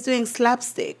always doing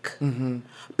slapstick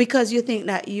because you think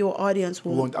that your audience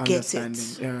won't get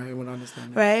it. Yeah, it won't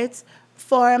understand it. Right?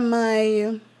 For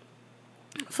my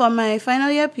final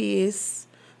year piece,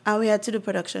 we had to do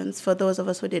productions for those of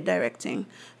us who did directing.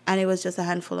 And it was just a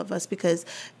handful of us because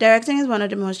directing is one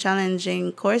of the most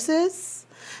challenging courses.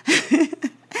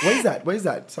 What is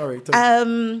that? Sorry.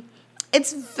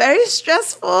 It's very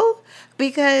stressful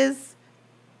because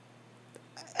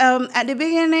at the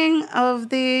beginning of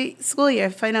the school year,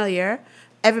 final year,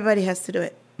 everybody has to do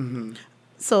it.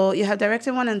 So you have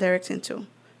directing 1 and directing 2.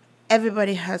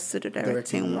 Everybody has to do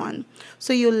directing 1.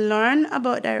 So you learn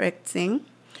about directing,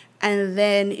 and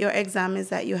then your exam is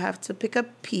that you have to pick a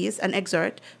piece, an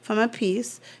excerpt from a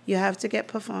piece. You have to get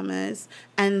performers,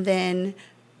 and then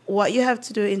what you have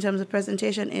to do in terms of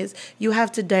presentation is you have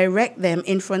to direct them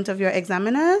in front of your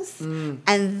examiners,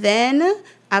 and then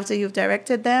after you've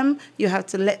directed them, you have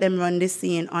to let them run the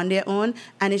scene on their own,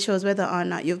 and it shows whether or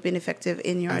not you've been effective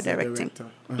in your directing.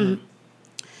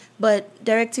 But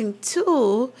directing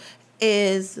 2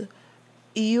 is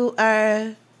you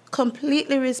are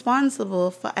completely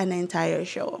responsible for an entire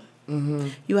show.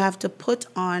 You have to put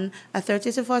on a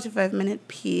 30 to 45 minute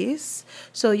piece.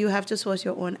 So you have to source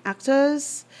your own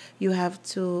actors. You have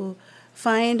to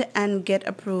find and get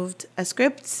approved a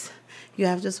script. You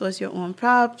have to source your own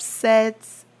props,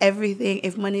 sets, everything.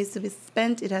 If money is to be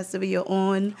spent, it has to be your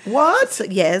own. What? So,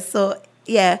 yes. So,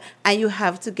 yeah. And you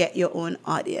have to get your own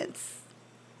audience.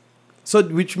 So,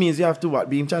 which means you have to what?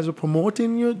 Be in charge of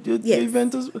promoting your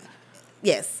event?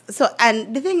 Yes. So,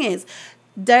 and the thing is,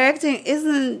 directing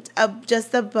isn't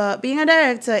just about, being a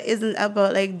director isn't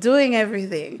about like doing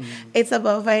everything. It's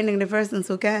about finding the persons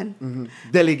who can.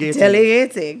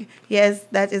 Delegating. Yes,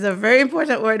 that is a very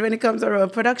important word when it comes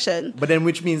around production. But then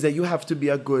which means that you have to be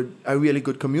a really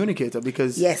good communicator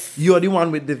because yes, you're the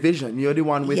one with the vision. You're the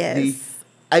one with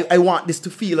I want this to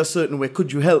feel a certain way.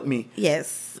 Could you help me?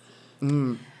 Yes.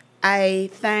 I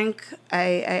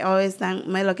always thank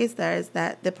my lucky stars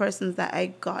that the persons that I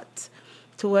got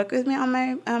to work with me on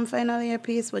my final year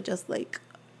piece were just like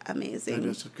amazing. That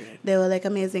is great. They were like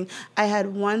amazing. I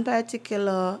had one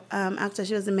particular actor,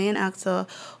 she was the main actor,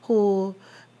 who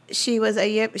she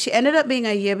ended up being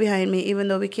a year behind me, even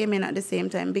though we came in at the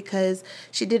same time because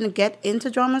she didn't get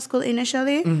into drama school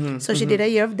initially. So she did a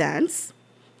year of dance.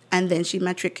 And then she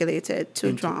matriculated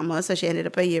to drama, so she ended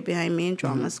up a year behind me in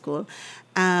drama school.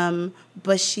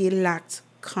 But she lacked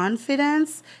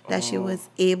confidence that she was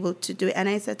able to do it. And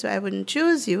I said to her, I wouldn't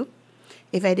choose you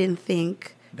if I didn't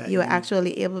think that you were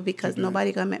actually able, because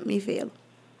nobody gonna make me fail.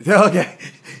 Okay.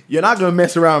 You're not gonna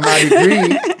mess around my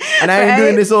degree. And I ain't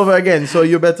doing this over again, so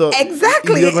you better...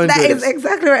 Exactly. That is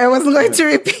exactly right. I wasn't going to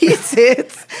repeat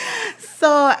it.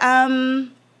 So,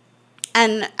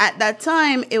 and at that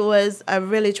time, it was a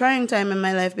really trying time in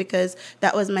my life because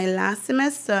that was my last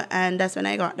semester, and that's when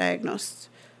I got diagnosed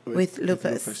with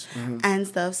lupus and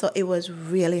stuff. So it was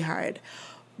really hard.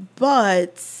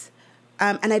 But,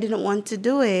 and I didn't want to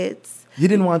do it. You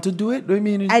didn't want to do it? What do you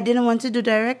mean? I didn't want to do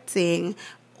directing.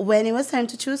 When it was time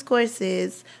to choose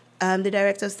courses, the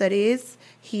director of studies,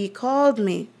 he called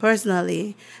me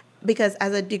personally because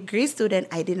as a degree student,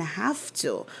 I didn't have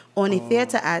to. Only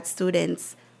theater arts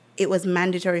students, it was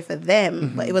mandatory for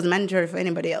them, but it was mandatory for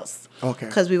anybody else. Okay.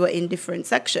 Because we were in different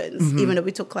sections, even though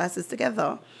we took classes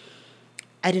together.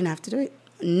 I didn't have to do it.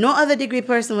 No other degree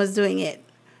person was doing it.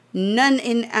 None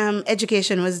in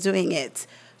education was doing it.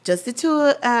 Just the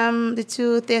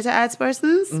two theater arts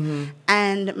persons.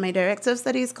 And my director of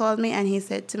studies called me and he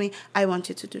said to me, I want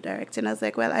you to do directing. I was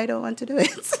like, well, I don't want to do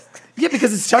it. Yeah,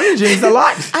 because it's challenging. It's a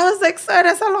lot. I was like, sir,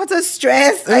 that's a lot of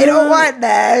stress. I don't want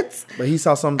that. But he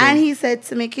saw something. And he said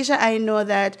to me, Keisha, I know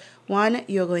that, one,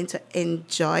 you're going to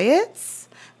enjoy it.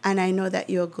 And I know that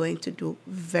you're going to do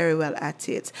very well at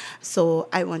it. So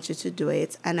I want you to do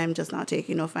it. And I'm just not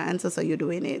taking no for answer, so you're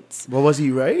doing it. Well, was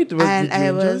he right? And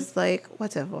I was like,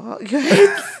 whatever.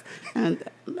 Right? And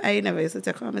I never used to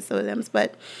take on Mr. Williams,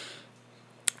 but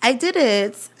I did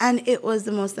it. And it was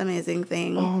the most amazing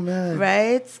thing. Oh, man.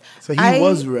 Right? So he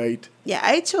was right. Yeah,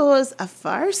 I chose a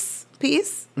farce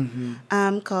piece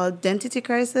called Dentity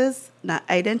Crisis. Not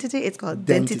Identity, it's called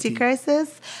Dentity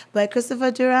Crisis by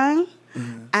Christopher Durang.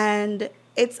 And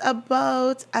it's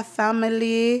about a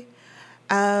family.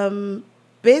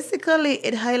 Basically,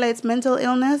 it highlights mental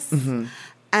illness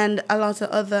and a lot of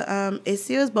other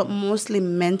issues, but mostly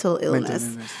mental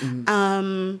illness.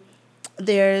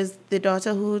 There's the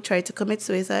daughter who tried to commit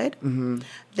suicide.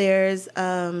 There's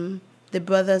the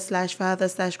brother / father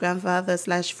 / grandfather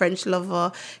 / French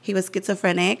lover. He was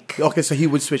schizophrenic. Okay, so he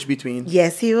would switch between.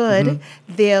 Yes, he would.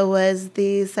 There was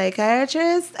the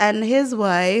psychiatrist and his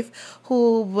wife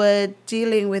who were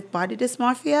dealing with body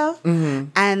dysmorphia,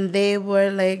 and they were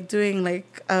like doing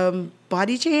like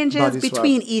body changes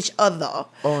between each other.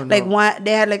 Oh, no. Like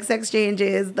they had like sex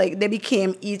changes, like they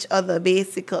became each other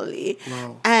basically.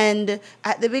 Wow. And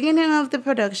at the beginning of the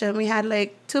production, we had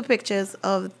like 3 pictures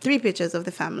of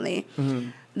the family.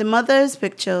 The mother's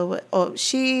picture,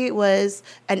 she was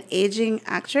an aging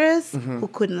actress who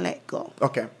couldn't let go.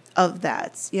 Okay. Of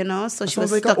that, you know, so she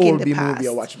was like stuck an in old the B past. movie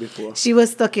I watched before. She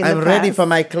was stuck in the past. I'm ready for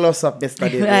my close-up,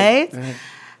 Mr. David. Right?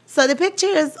 So the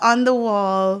pictures on the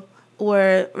wall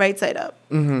were right side up.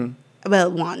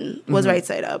 Well, one was right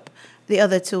side up. The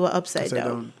other 2 were upside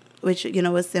down, which, you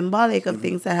know, was symbolic of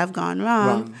things that have gone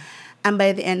wrong. And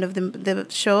by the end of the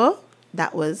show,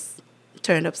 that was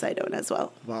turned upside down as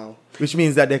well. Wow. Which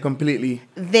means that they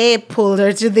pulled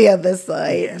her to the other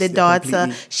side. Yes, the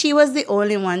daughter, she was the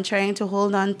only one trying to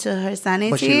hold on to her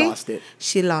sanity. But she lost it.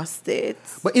 She lost it.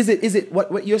 But is it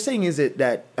what you're saying, is it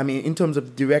that, I mean, in terms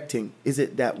of directing, is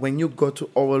it that when you go to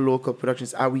our local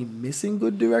productions, are we missing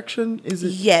good direction? Is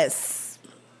it? Yes.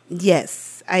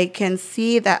 I can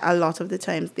see that a lot of the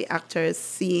times the actors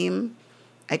seem,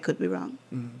 I could be wrong,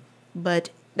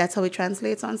 but that's how it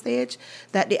translates on stage,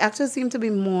 that the actors seem to be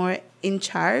more in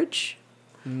charge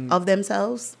of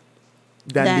themselves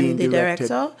than the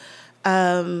director.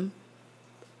 And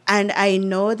I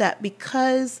know that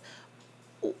because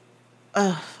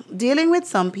dealing with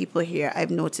some people here,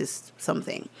 I've noticed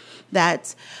something,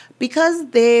 that because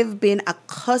they've been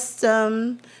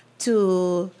accustomed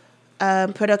to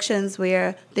productions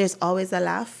where there's always a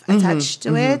laugh attached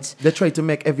to it. They try to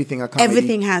make everything a comedy.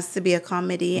 Everything has to be a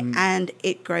comedy, and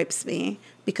it gripes me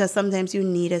because sometimes you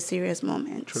need a serious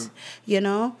moment, you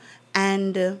know?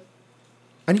 And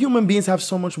human beings have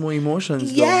so much more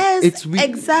emotions. Yes,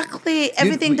 exactly.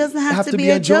 Everything doesn't have to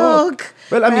be a joke.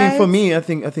 Well, I mean, for me, I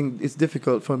think it's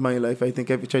difficult for my life. I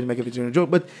think I try to make everything a joke,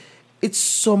 but it's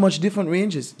so much different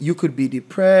ranges. You could be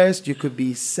depressed, you could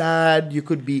be sad, you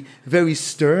could be very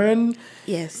stern.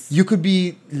 Yes. You could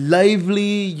be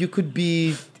lively, you could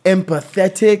be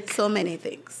empathetic. So many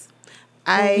things.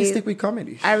 We stick with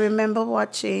comedy. I remember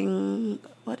watching,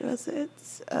 what was it?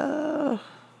 I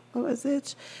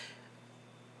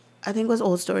think it was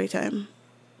Old Storytime.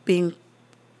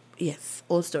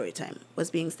 Old Storytime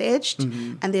was being staged.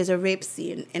 And there's a rape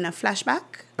scene in a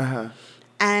flashback.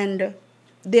 And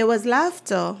there was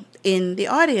laughter in the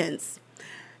audience.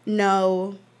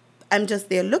 Now, I'm just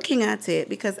there looking at it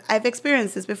because I've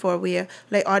experienced this before where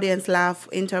like audience laugh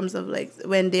in terms of like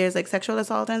when there's like sexual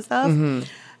assault and stuff.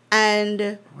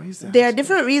 And there are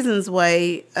different reasons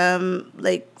why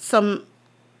like some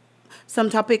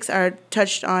topics are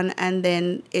touched on and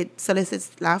then it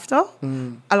solicits laughter.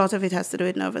 A lot of it has to do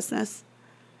with nervousness.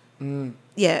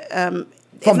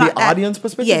 From the audience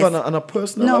perspective, on a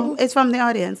personal level? No, it's from the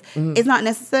audience. It's not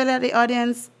necessarily that the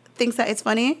audience thinks that it's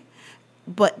funny,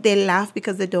 but they laugh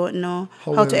because they don't know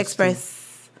how to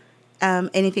express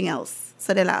anything else.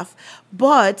 So they laugh.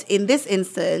 But in this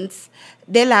instance,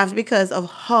 they laughed because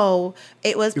of how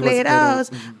it was played out.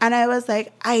 And I was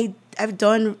like, I've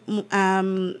done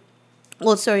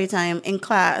Old Storytime in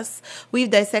class. We've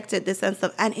dissected this and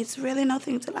stuff, and it's really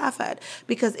nothing to laugh at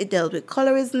because it dealt with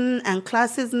colorism and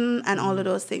classism and all of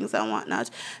those things and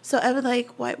whatnot. So I was like,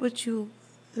 why would you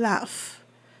laugh,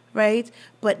 right?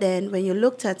 But then when you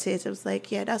looked at it, it was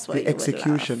like, yeah, that's why you would laugh.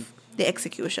 The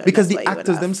execution. Because the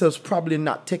actors themselves probably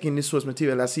not taking this source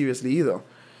material as seriously either.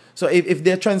 So if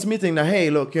they're transmitting that,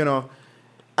 hey, look, you know,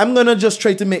 I'm going to just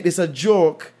try to make this a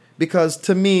joke, because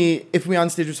to me, if we're on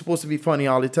stage, we're supposed to be funny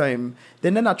all the time,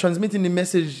 then they're not transmitting the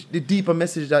message, the deeper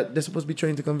message that they're supposed to be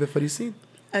trying to convey for the scene.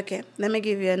 Okay, let me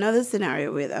give you another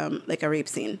scenario with like a rape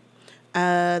scene.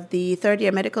 The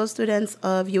third-year medical students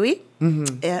of UE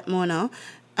at Mono,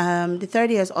 the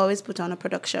third year is always put on a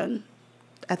production.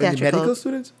 A theatrical. The medical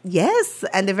students? Yes,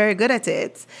 and they're very good at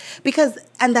it.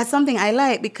 And that's something I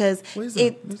like because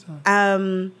it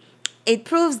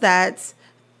proves that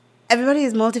everybody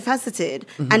is multifaceted,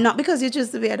 and not because you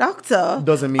choose to be a doctor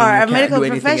doesn't mean or you a medical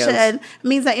can't do profession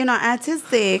means that you're not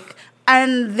artistic.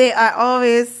 And they are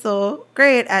always so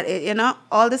great at it, you know.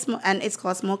 All this and it's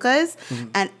called Smokers,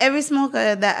 and every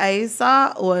smoker that I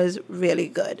saw was really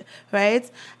good, right?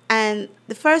 And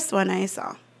the first one I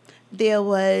saw, there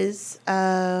was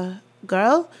a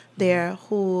girl there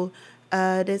who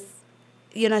this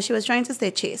you know, she was trying to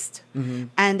stay chaste.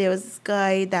 And there was this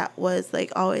guy that was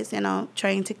like always, you know,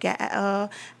 trying to get at her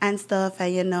and stuff.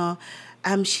 And, you know,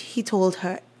 he told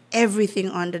her everything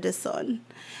under the sun.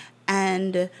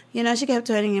 And, you know, she kept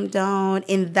turning him down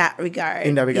in that regard.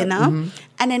 You know?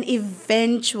 And then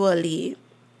eventually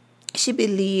she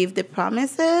believed the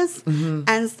promises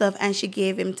and stuff, and she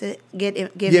gave him to give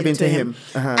it to him.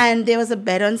 And there was a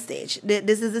bed on stage.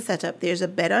 This is the setup. There's a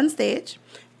bed on stage,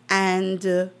 and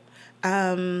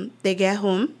they get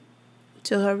home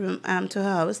to her room, to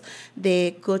her house.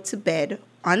 They go to bed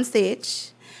on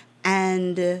stage,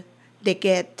 and they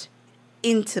get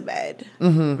into bed.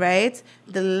 Right?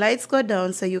 The lights go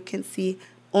down so you can see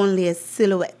only a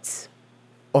silhouette.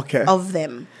 Of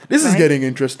them. This is getting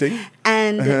interesting.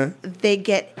 And they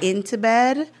get into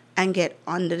bed and get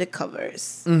under the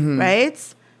covers,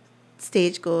 right?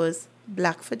 Stage goes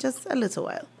black for just a little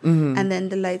while. And then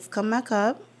the lights come back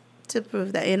up to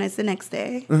prove that, you know, it's the next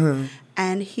day.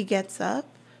 And he gets up,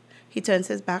 he turns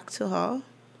his back to her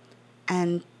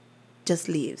and just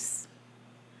leaves.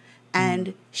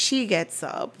 And she gets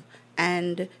up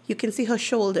and you can see her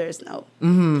shoulders now.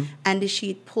 And the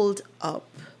sheet pulled up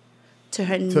to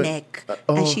her neck,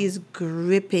 and she's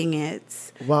gripping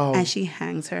it. Wow. And she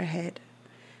hangs her head.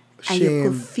 Shame. And you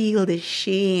could feel the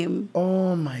shame.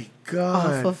 Oh my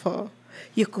God. Off of her.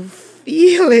 You could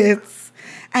feel it.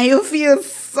 And you feel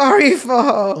sorry for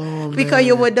her. Because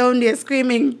you were down there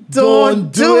screaming,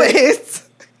 don't do it.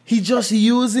 He's just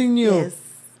using you. Yes.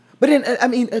 But then, I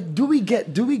mean, do we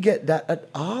get that at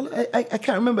all? I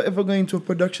can't remember ever going to a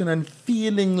production and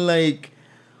feeling like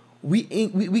we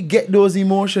get those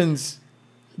emotions.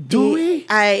 Do we?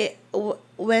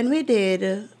 When we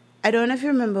did, I don't know if you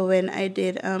remember when I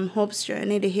did Hope's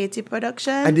Journey, the Haiti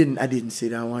production. I didn't see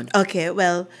that one. Okay,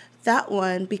 well, that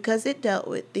one, because it dealt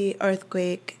with the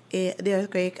earthquake and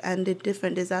the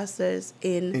different disasters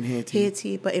in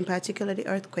Haiti, but in particular the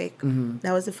earthquake,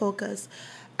 that was the focus.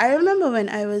 I remember when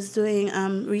I was doing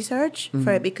research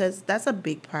for it, because that's a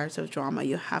big part of drama.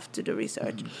 You have to do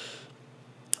research.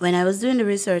 When I was doing the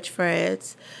research for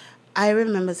it, I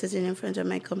remember sitting in front of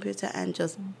my computer and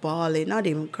just bawling, not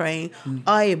even crying.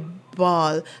 I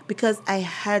bawl because I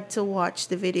had to watch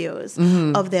the videos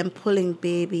of them pulling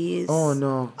babies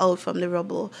out from the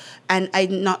rubble. And I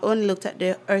not only looked at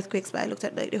the earthquakes, but I looked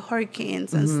at like the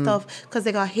hurricanes and stuff, because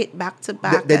they got hit back to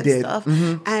back stuff.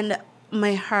 And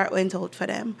my heart went out for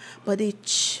them. But the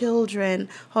children,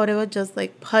 how they were just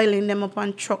like piling them up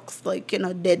on trucks, like, you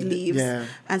know, dead leaves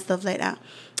and stuff like that.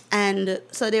 And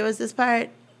so there was this part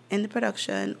in the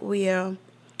production where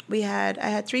I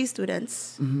had 3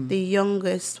 students, the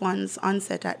youngest ones on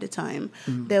set at the time.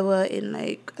 They were in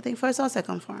like, I think first or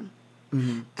second form.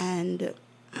 And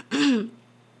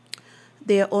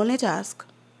their only task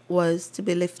was to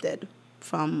be lifted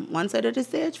from one side of the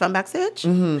stage, from backstage,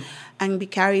 and be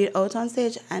carried out on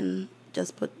stage and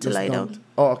just put to lie down.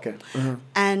 Oh, okay.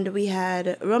 And we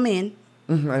had Romain,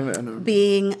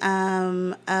 being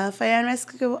a fire and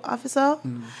rescue officer,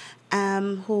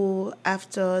 who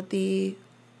after the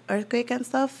earthquake and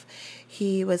stuff,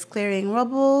 he was clearing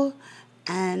rubble,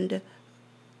 and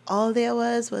all there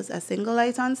was a single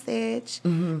light on stage,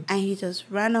 and he just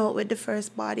ran out with the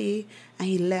first body, and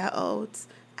he let her out,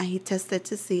 and he tested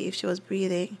to see if she was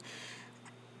breathing,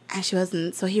 and she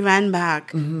wasn't. So he ran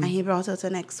back, and he brought out the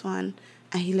next one,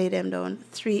 and he laid them down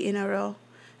 3 in a row.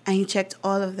 And he checked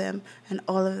all of them, and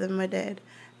all of them were dead.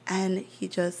 And he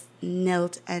just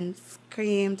knelt and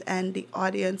screamed, and the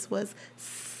audience was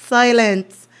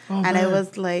silent. And I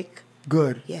was like,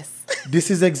 good. Yes. This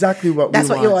is exactly what That's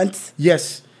we what you want.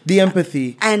 Yes. The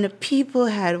empathy. And people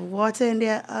had water in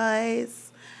their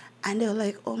eyes, and they were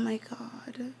like, oh my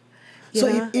God. So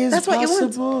it is That's possible.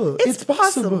 What you want. It's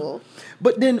possible.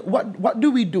 But then what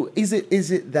do we do? Is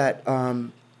it that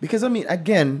because I mean,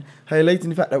 again, highlighting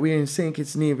the fact that we're in St.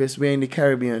 Kitts Nevis, we're in the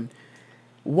Caribbean.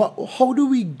 How do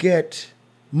we get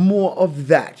more of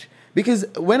that? Because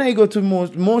when I go to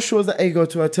most shows that I go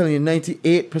to, I tell you,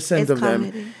 98% of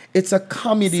comedy. them, it's a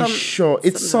comedy show.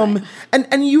 It's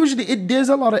and usually there's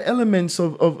a lot of elements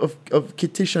of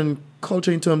Kittitian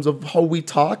culture in terms of how we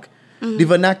talk. The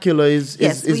vernacular is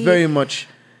very much.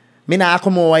 Yes,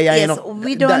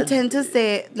 we don't tend to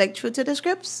say like true to the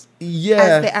scripts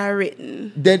as they are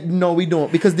written. No, we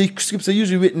don't, because the scripts are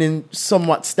usually written in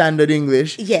somewhat standard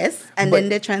English. Yes, and then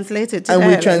they translate it to and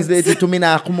dialect. we translate it to you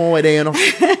know.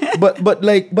 but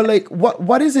like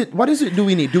what is it do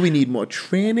we need? Do we need more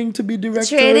training to be directors?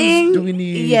 Training? Do we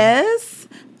need? Yes,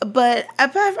 but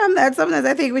apart from that, sometimes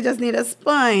I think we just need a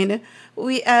spine.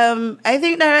 I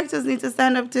think directors need to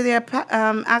stand up to their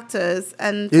actors,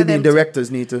 and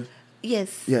Directors need to.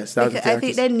 Yes. Yes, that was because the I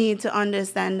think they need to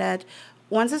understand that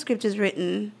once a script is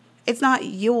written, it's not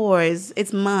yours,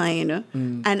 it's mine.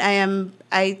 And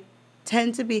I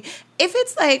tend to be, if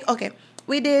it's like, okay,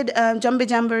 we did Jumbie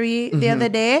Jamboree the other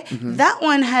day. That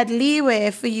one had leeway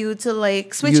for you to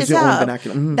like switch Use it your own up.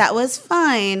 vernacular. That was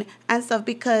fine and stuff,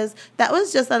 because that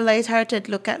was just a lighthearted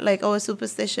look at like our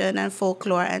superstition and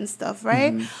folklore and stuff,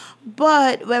 right?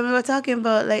 But when we were talking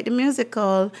about like the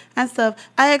musical and stuff,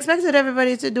 I expected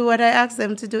everybody to do what I asked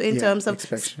them to do in terms of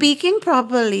speaking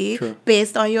properly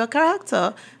based on your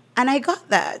character. And I got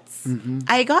that.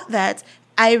 I got that.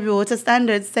 I wrote a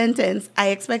standard sentence. I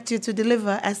expect you to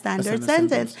deliver a standard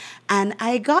sentence. And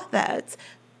I got that.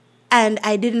 And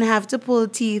I didn't have to pull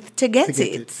teeth to get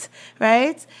it.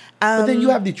 Right? But then you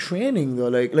have the training though.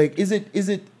 Like is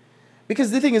it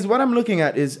because the thing is, what I'm looking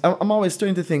at is I'm always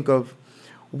starting to think of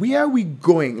where are we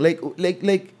going?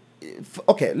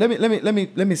 Okay,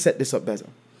 let me set this up better.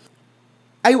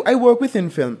 I work within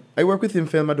film. I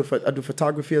do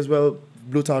photography as well.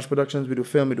 Blue Torch Productions, we do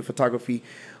film, we do photography.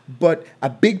 But a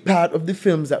big part of the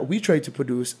films that we try to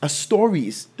produce are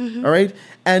stories, all right?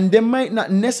 And they might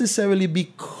not necessarily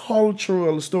be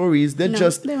cultural stories. They don't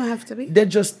have to be.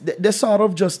 They're sort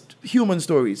of just human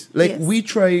stories. Like we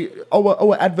try,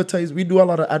 our advertise, we do a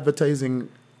lot of advertising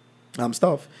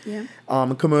stuff,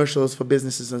 commercials for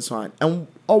businesses and so on. And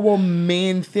our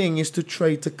main thing is to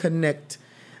try to connect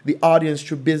the audience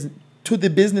to the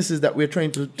businesses that we're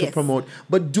trying to promote,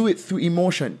 but do it through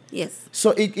emotion. Yes.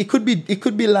 So it could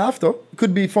be laughter, it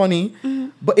could be funny,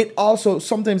 but it also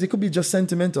sometimes it could be just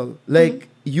sentimental. Like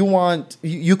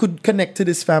you could connect to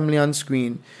this family on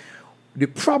screen. The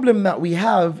problem that we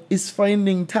have is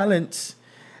finding talents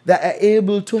that are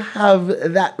able to have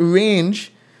that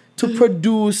range to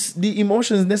produce the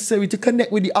emotions necessary to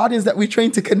connect with the audience that we're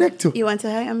trying to connect to. You want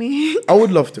to hire me? I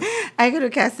would love to. I could do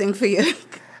casting for you.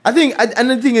 I think, and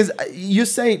the thing is, you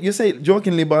say it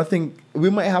jokingly, but I think we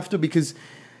might have to, because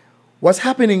what's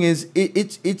happening is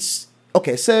it's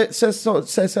okay. So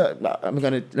let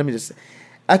me just say,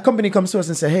 a company comes to us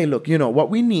and say, hey, look, what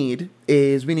we need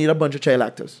is a bunch of child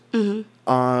actors.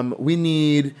 We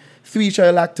need 3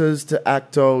 child actors to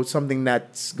act out something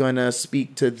that's gonna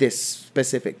speak to this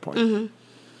specific point.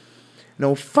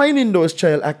 Now, finding those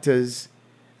child actors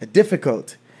are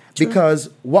difficult. True. Because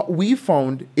what we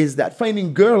found is that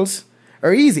finding girls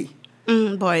are easy.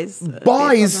 Boys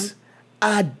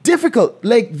are difficult.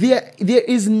 Like there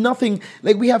is nothing.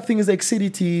 Like we have things like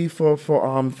CDT for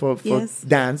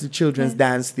dance, the children's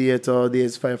dance theater.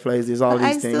 There's Fireflies. There's all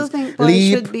these things. I still think boys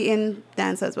should be in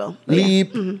dance as well.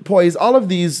 Leap, Poise, all of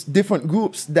these different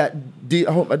groups that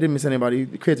I hope I didn't miss anybody.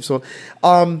 Creative Soul.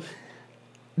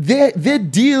 They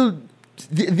deal.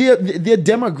 Their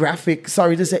demographic,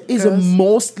 sorry to say, is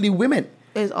mostly women.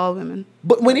 It's all women.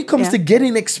 But when it comes to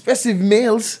getting expressive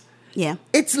males,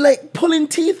 it's like pulling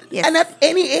teeth, and at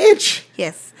any age.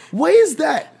 Yes. Why is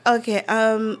that? Okay.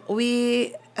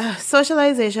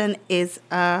 Socialization is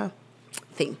a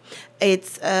thing.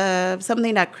 It's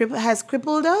something that has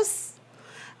crippled us,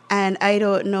 and I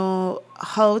don't know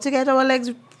how to get our legs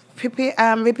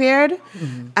repaired.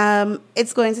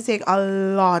 It's going to take a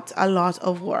lot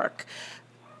of work.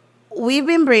 We've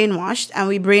been brainwashed, and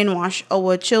we brainwash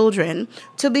our children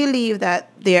to believe that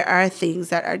there are things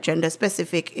that are gender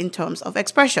specific in terms of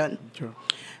expression. Sure.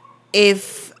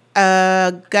 If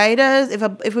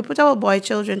if we put our boy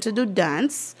children to do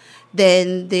dance,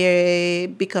 then they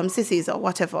become sissies or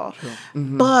whatever. Sure.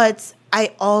 But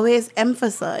I always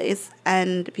emphasize,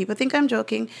 and people think I'm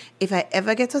joking, if I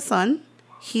ever get a son,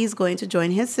 he's going to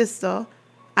join his sister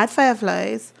at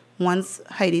Fireflies once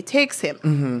Heidi takes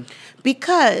him.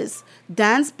 Because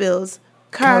dance builds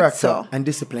character and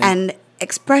discipline. And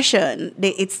expression.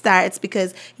 It starts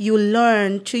because you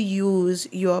learn to use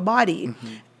your body.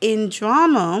 In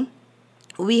drama,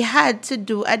 we had to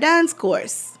do a dance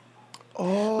course.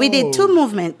 Oh. We did 2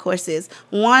 movement courses.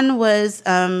 One was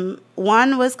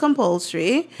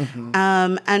compulsory,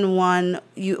 and one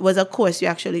was a course you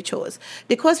actually chose.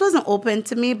 The course wasn't open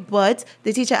to me, but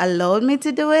the teacher allowed me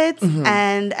to do it,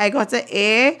 and I got an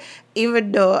A,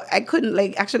 even though I couldn't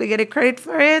actually get a credit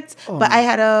for it. But I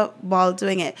had a ball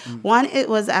doing it. One, it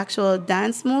was actual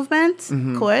dance movement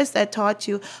course that taught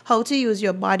you how to use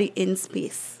your body in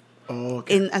space.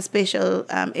 In a spatial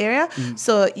area.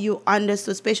 So you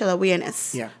understood spatial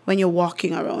awareness when you're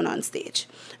walking around on stage.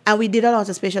 And we did a lot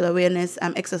of spatial awareness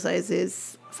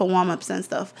exercises for warm-ups and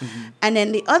stuff. And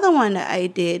then the other one that I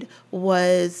did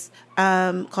was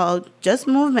called Just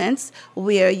Movements,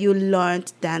 where you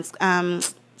learned dance,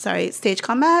 stage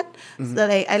combat. So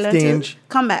like I learned to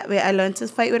combat, where I learned to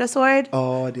fight with a sword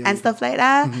and stuff like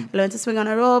that. I learned to swing on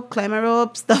a rope, climb a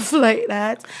rope, stuff like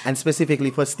that. And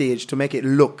specifically for stage, to make it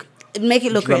look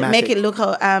great. dramatic. Make it look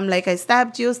how like I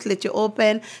stabbed you, slit you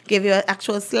open, gave you an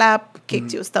actual slap,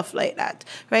 kicked you, stuff like that.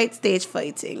 Right? Stage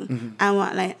fighting and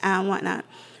whatnot.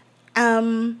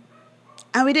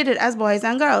 And we did it as boys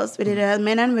and girls. We did it as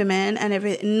men and women and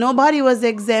everything. Nobody was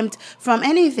exempt from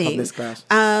anything. Of this class.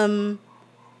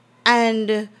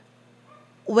 And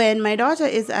when my daughter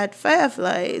is at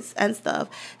Fireflies and stuff,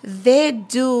 they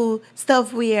do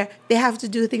stuff where they have to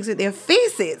do things with their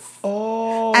faces.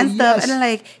 And stuff. Yes. And I'm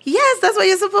like, yes, that's what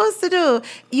you're supposed to do.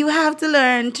 You have to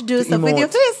learn to do stuff with your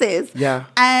faces. Yeah.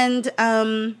 And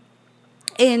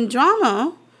in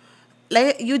drama,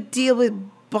 like you deal with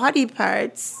body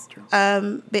parts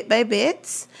bit by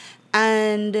bit,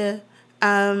 and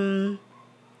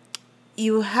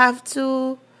you have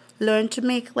to learn to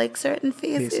make like certain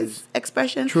faces.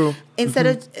 Expressions. True. Instead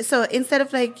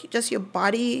of like just your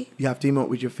body, You have to emote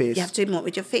with your face. you have to emote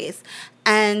with your face.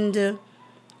 And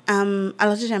a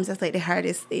lot of times that's like the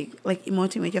hardest thing, like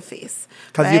emoting with your face.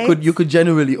 Because right? you could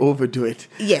generally overdo it.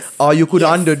 Yes. Or you could Yes.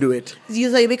 underdo it.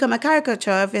 You become a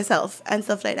caricature of yourself and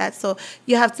stuff like that. So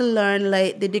you have to learn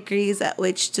like the degrees at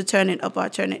which to turn it up or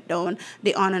turn it down,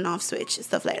 the on and off switch,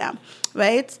 stuff like that,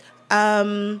 right?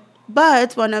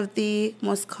 But one of the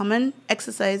most common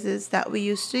exercises that we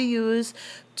used to use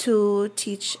to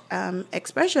teach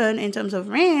expression in terms of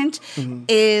range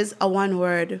is a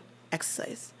one-word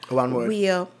exercise. One word.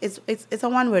 It's a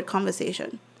one-word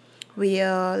conversation.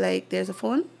 Like there's a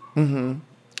phone.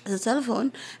 There's a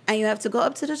telephone, and you have to go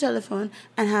up to the telephone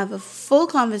and have a full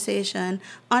conversation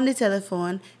on the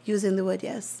telephone using the word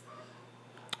yes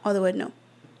or the word no.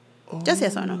 Just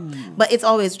yes or no. But it's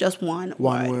always just one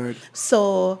word.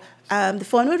 So the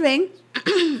phone would ring,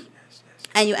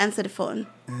 and you answer the phone.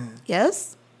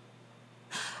 Yes?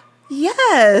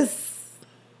 Yes.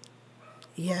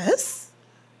 Yes.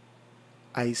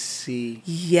 I see.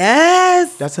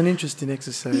 Yes. That's an interesting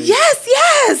exercise. Yes.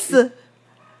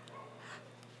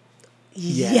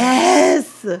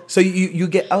 Yes. So you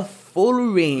get a full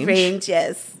range.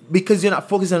 Yes. Because you're not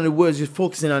focusing on the words, you're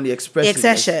focusing on the expression.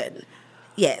 Expression.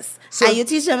 Yes. So- and you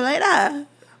teach them like that.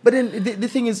 But then the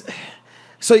thing is,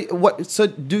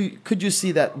 could you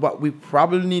see that what we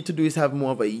probably need to do is have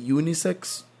more of a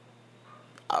unisex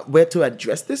way to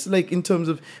address this, like in terms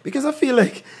of, because I feel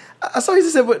like, I'm sorry to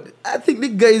say, but I think the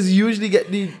guys usually get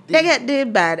the bad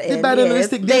end. the bad end of the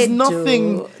stick. There's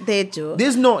nothing. They do.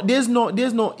 There's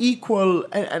no equal,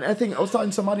 and I think I was talking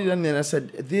to somebody then and I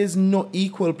said there's no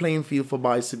equal playing field for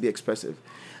boys to be expressive.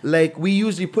 Like we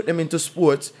usually put them into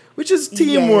sports, which is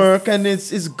teamwork and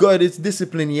it's good, it's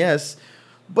discipline, yes.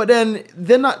 But then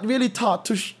they're not really taught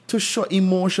to show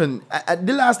emotion.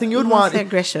 The last thing you'd want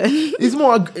aggression. is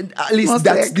more. At least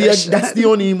Mostly that's the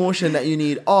only emotion that you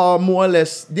need, or more or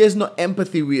less. There's no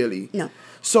empathy really. No.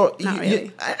 So Not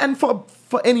really. and for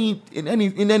in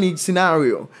any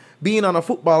scenario, being on a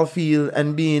football field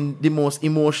and being the most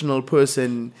emotional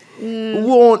person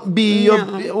won't be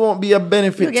a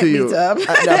benefit to you beat up.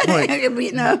 at that point. You get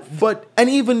beaten up. But and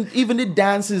even the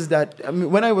dances that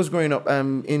when I was growing up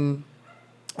in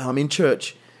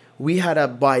church, we had a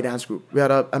boy dance group. We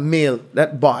had a male,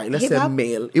 that boy, let's say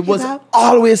male. It was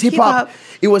always hip hop.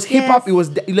 It was hip hop. It was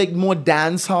like more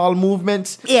dance hall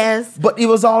movements. Yes. But it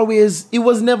was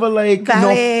never like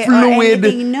Ballet fluid,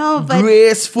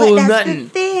 graceful, but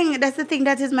nothing. That's the thing.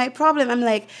 That is my problem. I'm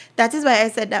like, that is why I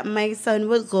said that my son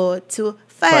would go to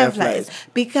Fireflies.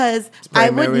 Because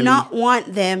I would not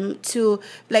want them to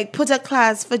like put a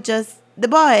class for just the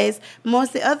boys. Most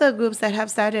of the other groups that have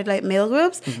started, like male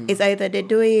groups, is either they're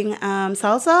doing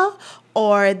salsa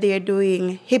or they're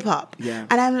doing hip hop. Yeah.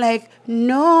 And I'm like,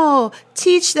 no,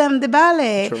 teach them the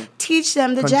ballet, teach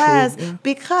them the jazz,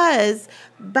 because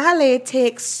ballet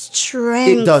takes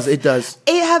strength. It does.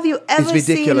 Have you ever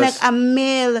seen ridiculous. like a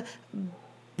male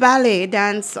ballet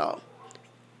dancer?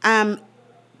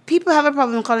 People have a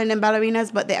problem calling them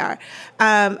ballerinas, but they are.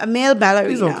 A male ballerina.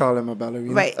 Please don't call him a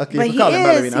ballerina. Right. Okay, but we call him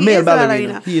ballerina. A male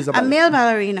ballerina. He is a ballerina. male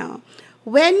ballerina.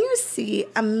 When you see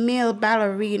a male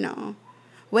ballerina,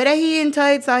 whether he in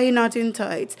tights or he not in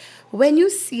tights, when you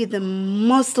see the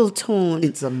muscle tone,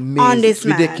 it's amazing. On this it's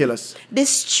man, ridiculous. The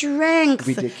strength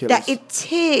that it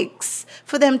takes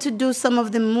for them to do some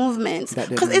of the movements,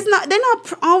 because they're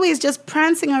not always just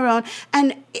prancing around.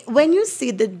 And when you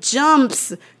see the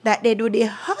jumps that they do, the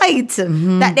height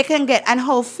that they can get, and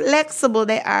how flexible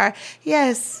they are,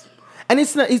 yes. And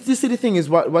it's not. It's this the thing is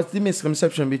what's the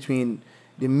misconception between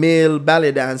the male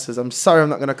ballet dancers? I'm sorry, I'm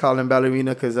not gonna call them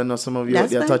ballerina because I know some of you out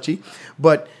there are touchy,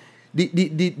 but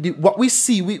what we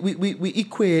see, we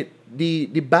equate the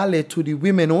ballet to the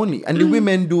women only, and the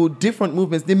women do different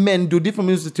movements. The men do different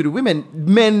movements to the women.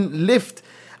 Men lift.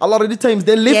 A lot of the times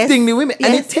they're lifting the women,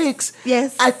 and it takes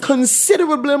a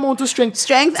considerable amount of strength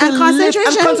and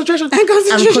concentration, and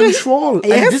control,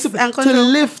 yes, and discipline to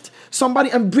lift somebody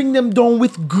and bring them down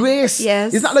with grace.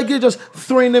 Yes, it's not like you're just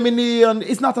throwing them in the air.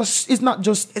 It's not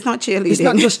cheerleading. It's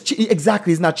not just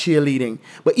exactly. It's not cheerleading.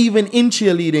 But even in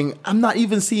cheerleading, I'm not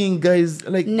even seeing guys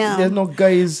like there's no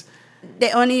guys.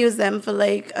 They only use them for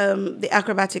like the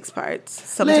acrobatics parts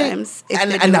sometimes,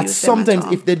 and that's sometimes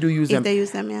if they do use them. If they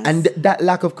use them, yes. And that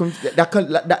lack of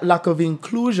that lack of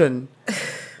inclusion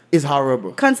is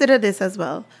horrible. Consider this as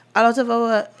well. A lot of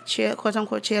our quote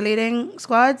unquote cheerleading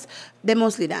squads, they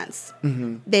mostly dance.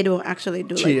 Mm-hmm. They don't actually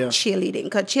do like cheerleading,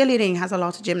 because cheerleading has a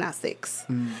lot of gymnastics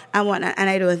and whatnot. And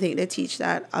I don't think they teach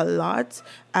that a lot.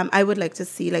 I would like to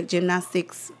see like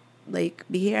gymnastics like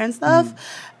be here and stuff.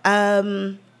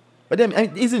 But then,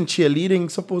 isn't cheerleading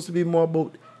supposed to be more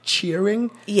about cheering?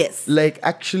 Yes. Like,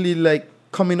 actually, like,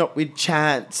 coming up with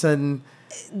chants and...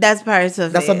 That's part of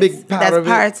it. That's a big part of it.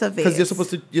 That's part of it. Because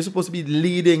you're supposed to be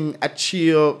leading a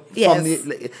cheer from the...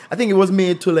 Like, I think it was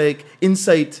made to, like,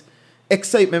 incite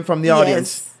excitement from the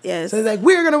audience. Yes. So it's like,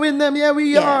 we're going to win them. Yeah,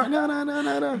 we are.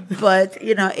 No. But,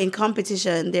 you know, in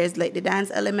competition, there's like the dance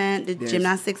element, the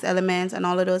gymnastics element, and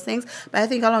all of those things. But I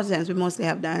think a lot of times we mostly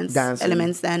have dance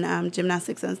elements than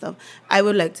gymnastics and stuff. I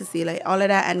would like to see like all of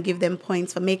that and give them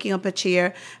points for making up a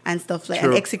cheer and stuff like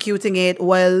and executing it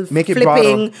while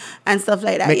flipping and stuff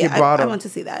like that. Make it broader. I want to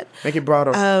see that. Make it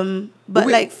broader. But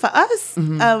like for us,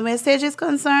 where stage is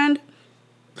concerned,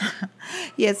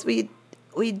 yes, we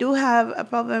do have a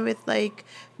problem with like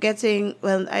getting,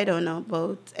 well, I don't know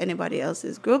about anybody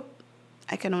else's group.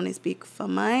 I can only speak for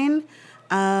mine.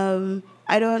 I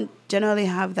don't generally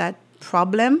have that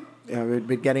problem. Yeah,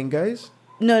 with getting guys?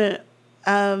 No.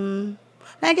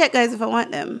 I get guys if I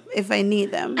want them, if I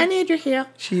need them. I need you here.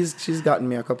 She's gotten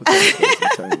me a couple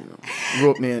times.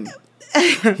 Wrote me in.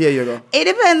 Here you go. It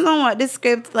depends on what the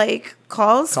script like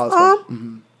calls for.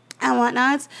 Mm-hmm. And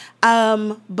whatnot.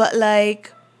 But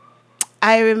like,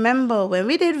 I remember when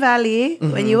we did Valley,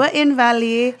 when you were in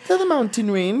Valley. To the mountain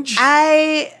range.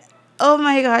 Oh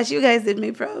my gosh, you guys did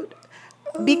me proud.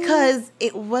 Because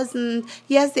it wasn't,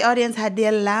 yes, the audience had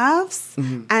their laughs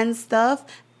and stuff.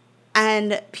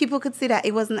 And people could see that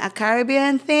it wasn't a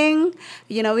Caribbean thing.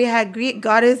 You know, we had Greek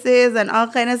goddesses and all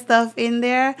kind of stuff in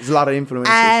there. There's a lot of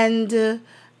influences.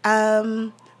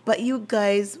 And, but you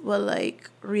guys were like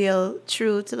real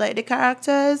true to like the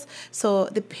characters. So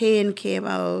the pain came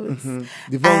out. Mm-hmm.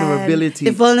 The vulnerability.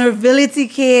 The vulnerability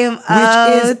came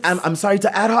out. Which is, I'm sorry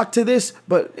to ad hoc to this,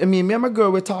 but I mean, me and my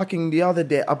girl were talking the other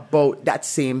day about that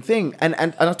same thing. And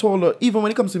I told her, even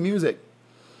when it comes to music,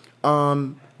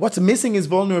 what's missing is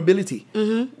vulnerability.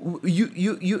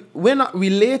 Mm-hmm. We're not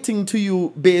relating to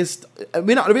you based. I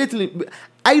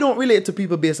don't relate to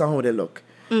people based on how they look.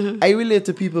 Mm-hmm. I relate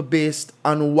to people based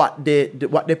on what they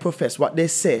profess, what they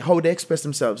say, how they express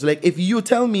themselves. Like if you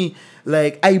tell me,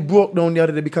 like I broke down the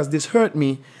other day because this hurt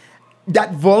me,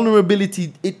 that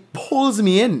vulnerability, it pulls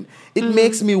me in. It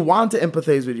makes me want to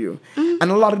empathize with you. Mm-hmm.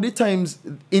 And a lot of the times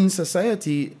in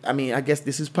society, I mean, I guess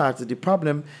this is part of the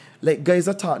problem. Like guys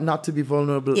are taught not to be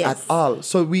vulnerable at all.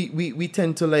 So we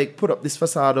tend to like put up this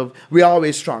facade of we're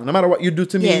always strong. No matter what you do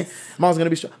to me, Mom's gonna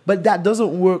be strong. But that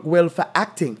doesn't work well for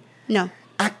acting. No.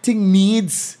 Acting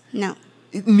needs. No.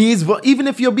 It needs, even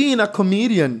if you're being a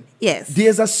comedian. Yes.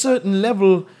 There's a certain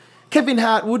level. Kevin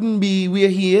Hart wouldn't be where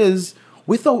he is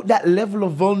without that level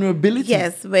of vulnerability.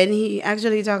 Yes, when he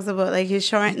actually talks about like his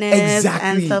shortness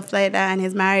and stuff like that, and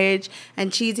his marriage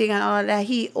and cheating and all of that,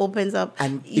 he opens up.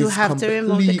 And you have to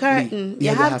remove the curtain.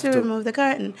 You have to remove the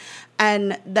curtain,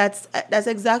 and that's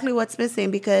exactly what's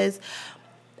missing. Because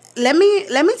let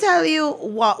me tell you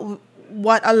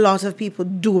what a lot of people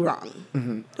do wrong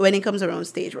when it comes around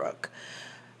stage work.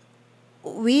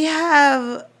 We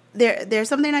have there's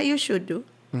something that you should do,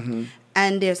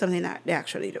 and there's something that they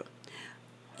actually do.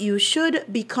 You should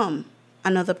become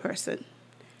another person.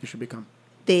 You should become.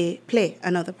 They play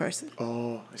another person.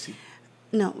 Oh, I see.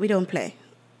 No, we don't play.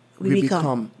 We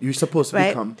become. You're supposed to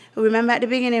become. Remember at the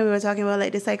beginning we were talking about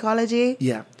like the psychology?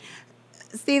 Yeah.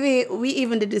 Stevie, we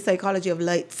even did the psychology of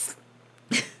lights.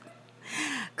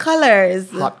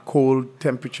 Colors. Hot, cold,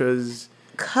 temperatures.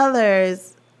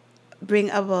 Colors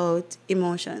bring about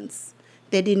emotions.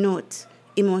 They denote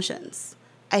emotions.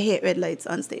 I hate red lights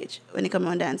on stage when they come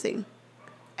on dancing.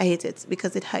 I hate it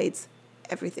because it hides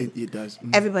everything. It does.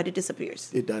 Mm-hmm. Everybody disappears.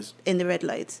 It does. In the red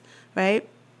lights, right?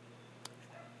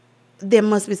 There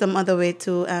must be some other way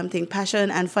to think passion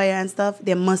and fire and stuff.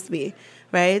 There must be,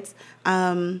 right?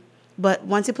 But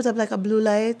once you put up like a blue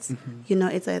light, you know,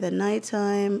 it's either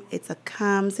nighttime, it's a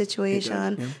calm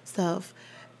situation, stuff.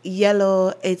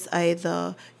 Yellow, it's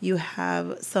either you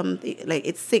have something like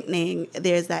it's sickening,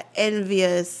 there's that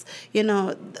envious, you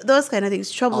know, those kind of things,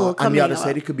 trouble coming on the other up.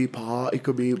 side, it could be power, it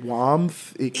could be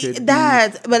warmth, it could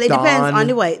that, be well, it dawn. depends on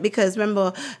the white, because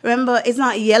remember, it's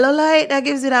not yellow light that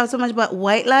gives you that so much, but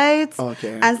white light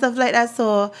and stuff like that.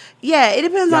 So yeah, it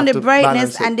depends on the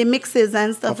brightness and the mixes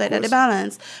and stuff like that, the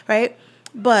balance, right?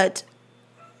 But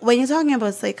when you're talking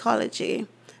about psychology,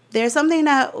 there's something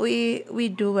that we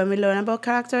do when we learn about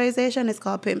characterization. It's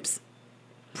called pimps.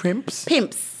 Pimps?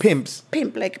 Pimps.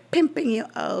 Pimp, like pimping you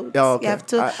out. Yeah, okay. You have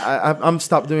to. I'm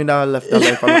stopped doing that. I left that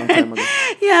life a long time ago.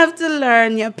 You have to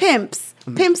learn your pimps.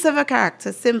 Pimps of a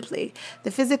character, simply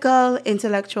the physical,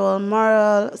 intellectual,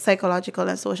 moral, psychological,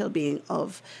 and social being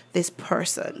of this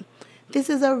person. This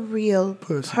is a real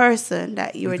person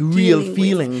that you're dealing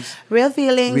with. Real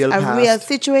feelings, real a past. real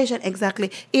situation,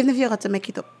 exactly. Even if you got to make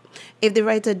it up. If the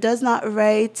writer does not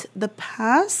write the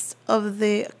past of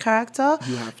the character,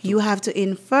 you have to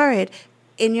infer it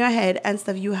in your head and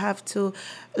stuff. You have to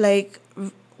like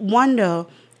wonder,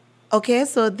 okay,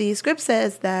 so the script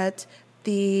says that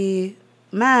the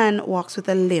man walks with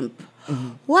a limp.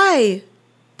 Why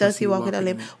does he walk with a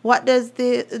limp? What does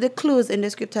the clues in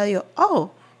the script tell you?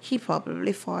 Oh, he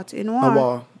probably fought in war. A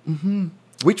war.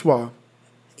 Which war?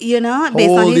 You know,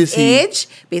 based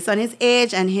on his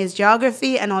age and his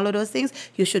geography and all of those things,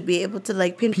 you should be able to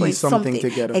like pinpoint piece something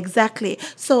together. Exactly.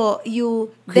 So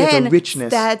you create then a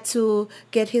richness. Start to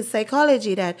get his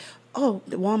psychology that, oh,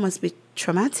 the war must be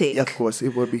traumatic. Yeah, of course,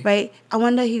 it would be. Right? I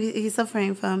wonder he's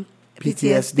suffering from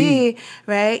PTSD,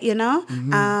 right? You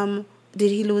know? Did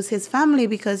he lose his family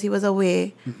because he was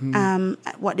away?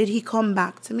 What did he come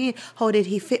back to me? How did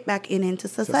he fit back into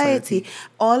society?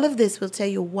 All of this will tell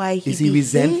you why he Is he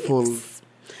resentful?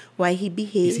 Why he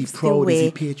behaves Is he proud? the way Is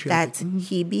he patriotic? that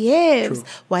he behaves.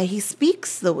 True. Why he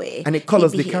speaks the way. And it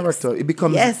colors he the behaves. character. It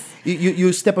becomes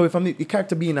you step away from the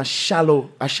character being a shallow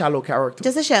character.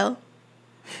 Just a shell.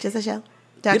 To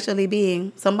actually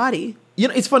being somebody. You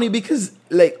know, it's funny because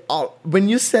like when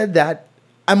you said that,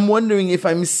 I'm wondering if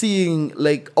I'm seeing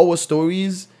like our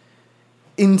stories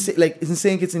in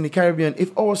Saying Kids in the Caribbean,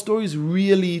 if our stories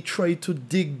really try to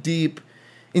dig deep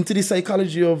into the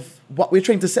psychology of what we're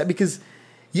trying to set. Because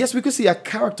yes, we could see a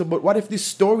character, but what if this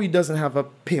story doesn't have a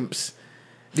pimps?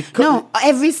 No,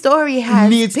 every story has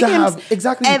needs pimps. to have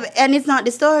exactly, and it's not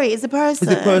the story; it's the person.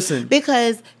 It's the person.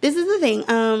 Because this is the thing.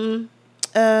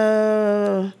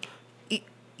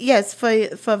 Yes,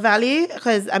 for Valley,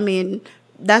 because I mean.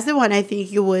 That's the one I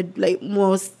think you would like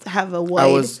most have a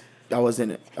wide. I was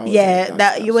in it.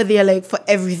 You were there like for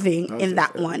everything in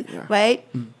that one, right?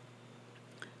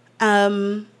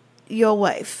 Your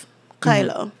wife,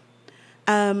 Kyla,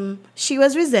 she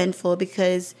was resentful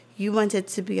because you wanted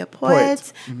to be a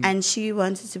poet. And she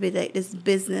wanted to be like this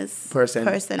business person.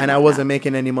 And I wasn't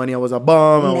making any money. I was a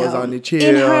bum. I was on the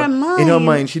chair. In her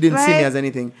mind, she didn't see me as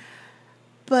anything.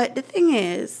 But the thing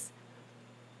is,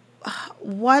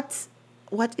 what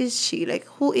is she? Like,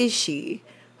 who is she?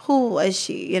 Who was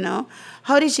she, you know?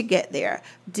 How did she get there?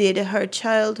 Did her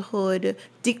childhood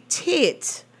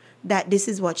dictate that this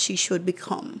is what she should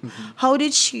become? How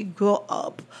did she grow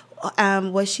up?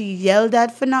 Was she yelled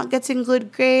at for not getting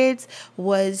good grades?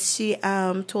 Was she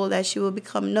told that she will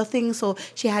become nothing, so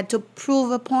she had to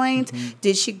prove a point?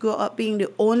 Did she grow up being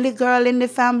the only girl in the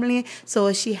family,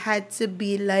 so she had to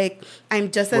be like,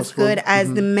 I'm just as good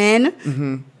as the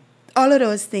men? All of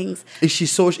those things. Is she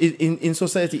in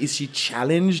society? Is she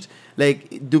challenged?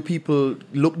 Like, do people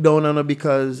look down on her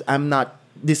because I'm not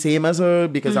the same as her?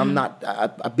 Because I'm not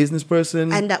a business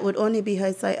person? And that would only be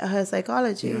her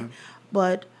psychology. Yeah.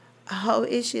 But how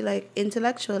is she like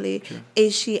intellectually? Sure.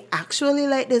 Is she actually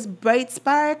like this bright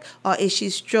spark, or is she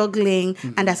struggling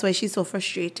and that's why she's so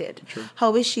frustrated? Sure.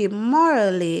 How is she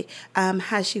morally?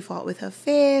 Has she fought with her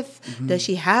faith? Does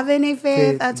she have any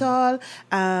faith at all?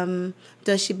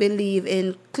 Does she believe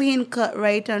in clean cut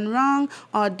right and wrong,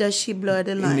 or does she blur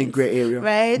the lines? In the gray area,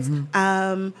 right?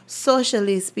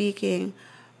 Socially speaking,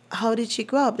 how did she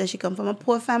grow up? Does she come from a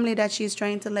poor family that she's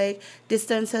trying to like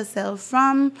distance herself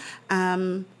from?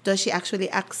 Does she actually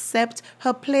accept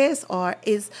her place, or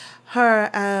is her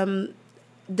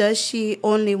does she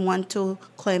only want to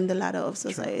climb the ladder of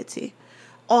society? Sure.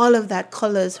 All of that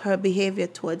colors her behavior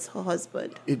towards her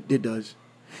husband. It does.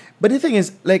 But the thing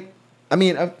is, like, I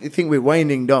mean, I think we're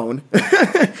winding down.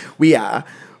 We are.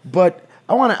 But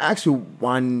I want to ask you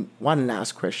one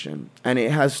last question. And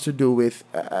it has to do with,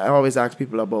 I always ask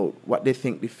people about what they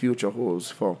think the future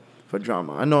holds for for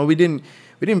drama? I know we didn't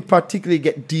particularly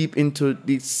get deep into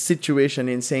the situation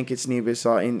in St. Kitts Nevis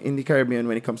or in the Caribbean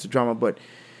when it comes to drama, but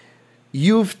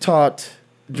you've taught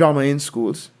drama in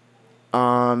schools,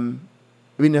 in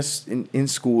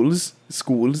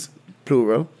schools,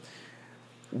 plural.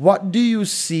 What do you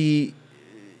see?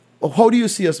 How do you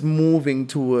see us moving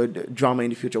toward drama in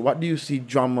the future? What do you see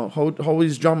drama? How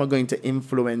is drama going to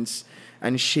influence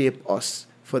and shape us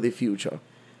for the future?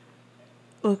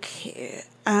 Okay.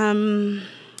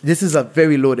 This is a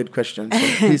very loaded question, so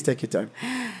please take your time.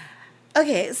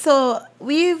 Okay, so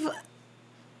we've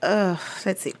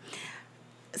let's see.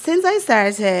 Since I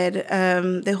started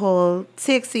the whole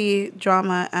TXC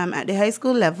drama at the high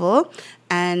school level,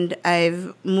 and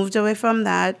I've moved away from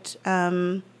that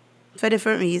for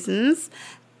different reasons,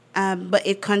 but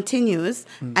it continues,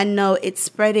 and now it's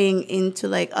spreading into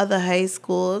like other high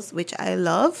schools, which I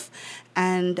love,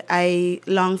 and I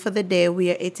long for the day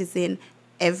where it is in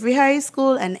every high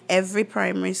school and every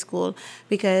primary school,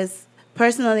 because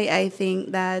personally, I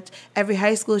think that every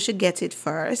high school should get it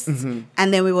first, and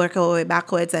then we work our way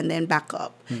backwards and then back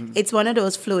up. It's one of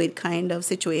those fluid kind of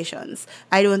situations.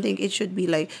 I don't think it should be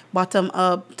like bottom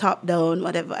up, top down,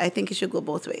 whatever. I think it should go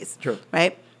both ways. Sure.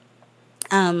 Right?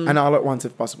 And all at once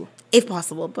if possible. If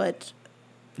possible, but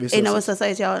in our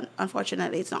society,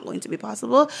 unfortunately, it's not going to be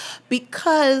possible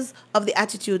because of the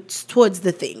attitudes towards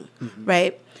the thing,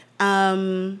 right?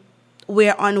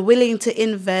 We're unwilling to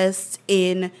invest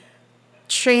in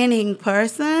training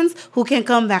persons who can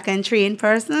come back and train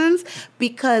persons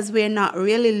because we're not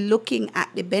really looking at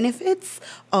the benefits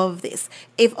of this.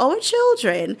 If our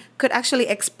children could actually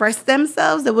express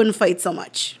themselves, they wouldn't fight so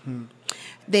much.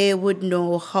 They would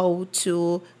know how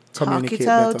to talk it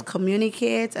out, better.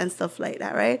 Communicate and stuff like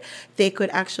that, right? They could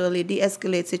actually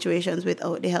de-escalate situations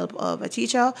without the help of a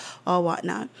teacher or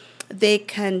whatnot. They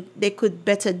could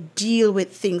better deal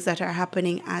with things that are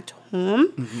happening at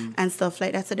home and stuff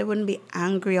like that, so they wouldn't be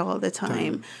angry all the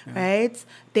time, right?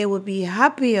 They would be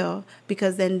happier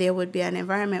because then there would be an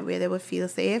environment where they would feel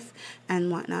safe and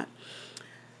whatnot.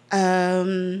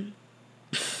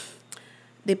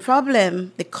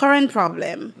 The current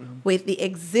problem with the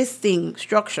existing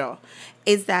structure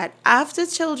is that after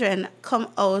children come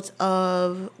out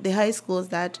of the high schools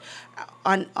that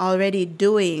are already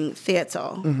doing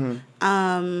theater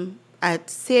at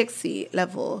CXC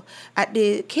level, at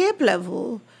the Cape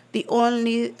level, the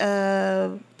only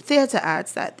theater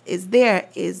arts that is there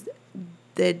is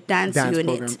the dance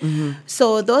unit.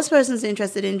 So those persons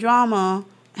interested in drama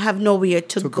have nowhere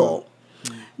to go.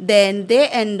 Then they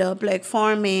end up like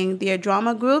forming their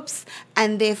drama groups,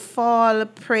 and they fall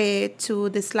prey to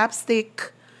the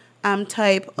slapstick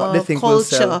type of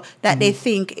culture that they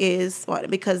think is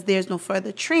because there's no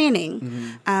further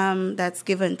training that's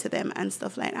given to them and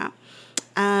stuff like that.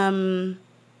 Then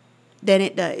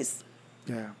it dies.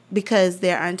 Yeah. Because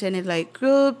there aren't any like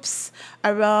groups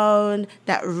around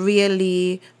that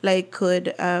really like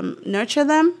could nurture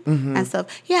them and stuff.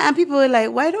 Yeah, and people were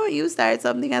like, "Why don't you start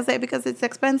something?" I say, "Because it's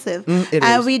expensive,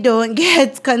 and we don't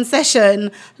get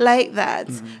concession like that,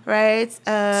 right?"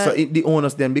 So the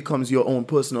onus then becomes your own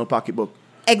personal pocketbook.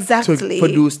 Exactly. To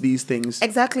produce these things.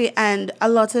 Exactly. And a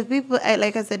lot of people,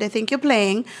 like I said, they think you're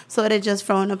playing, so they just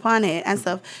frown upon it and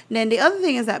stuff. And then the other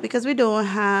thing is that because we don't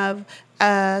have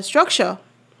a structure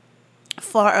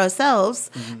for ourselves,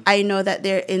 I know that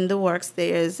there in the works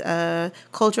there's a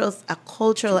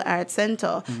cultural arts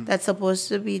center that's supposed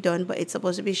to be done, but it's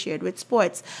supposed to be shared with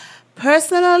sports.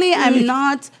 Personally, I'm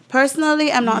not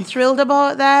thrilled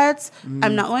about that.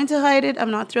 I'm not going to hide it.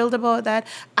 I'm not thrilled about that.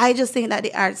 I just think that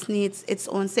the arts needs its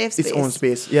own safe space. Its own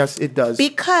space. Yes, it does.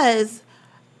 Because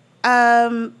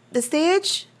the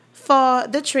stage for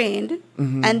the trained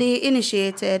and the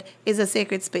initiated is a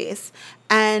sacred space.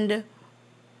 And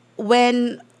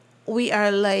when we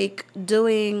are like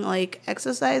doing like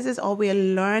exercises or we're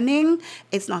learning,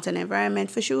 it's not an environment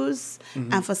for shoes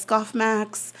and for scuff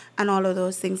marks and all of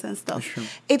those things and stuff.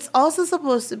 It's also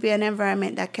supposed to be an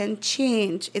environment that can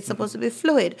change. It's supposed to be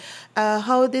fluid.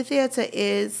 How the theater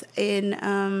is in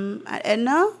at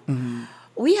Edna,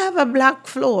 we have a black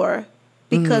floor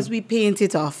because we paint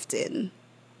it often.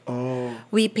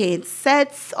 We paint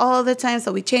sets all the time,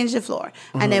 so we change the floor.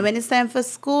 And then when it's time for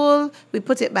school, we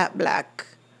put it back black.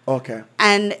 Okay.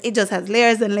 And it just has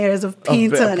layers and layers of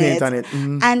paint on it.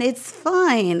 And it's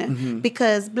fine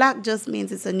because black just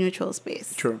means it's a neutral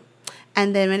space. True.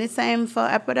 And then when it's time for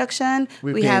a production,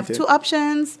 we have two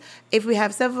options. If we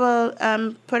have several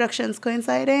productions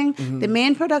coinciding, the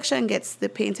main production gets the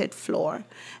painted floor.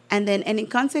 And then any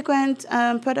consequent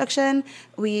production,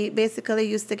 we basically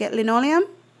used to get linoleum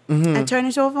and turn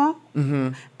it over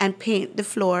and paint the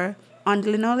floor on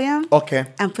the linoleum. Okay.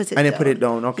 And put it and down. then put it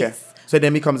down. Okay. Yes. So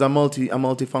then becomes a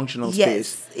multifunctional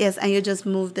space. Yes, and you just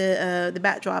move the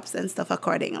backdrops and stuff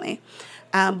accordingly.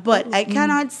 But I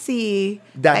cannot see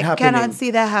that cannot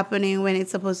see that happening when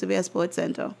it's supposed to be a sports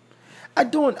center.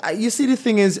 You see, the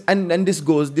thing is, and this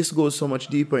goes so much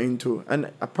deeper into, and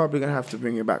I'm probably gonna have to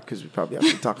bring it back because we probably have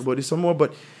to talk about this some more.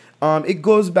 But it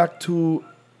goes back to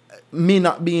me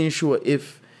not being sure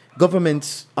if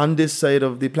governments on this side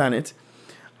of the planet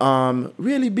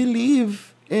really believe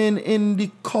in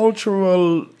the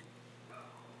cultural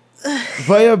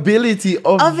viability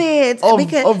of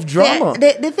drama.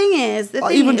 The thing is,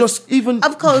 even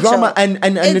of culture, drama and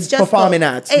performing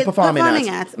arts.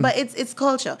 But it's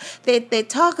culture. They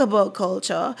talk about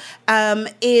culture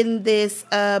in this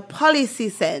policy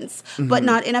sense, but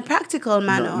not in a practical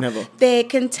manner. No, never. They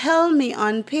can tell me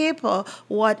on paper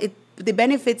what the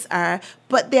benefits are,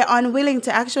 but they're unwilling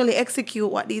to actually execute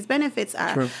what these benefits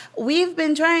are. True. We've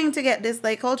been trying to get this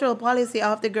cultural policy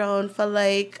off the ground for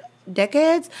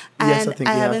decades, and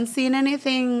I haven't seen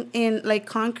anything in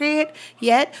concrete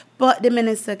yet. But the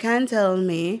minister can tell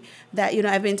me that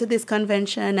I've been to this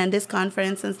convention and this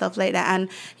conference and stuff like that, and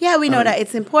we know that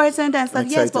it's important and stuff.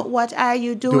 Yes, but what are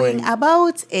you doing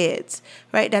about it?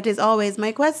 Right, that is always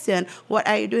my question. What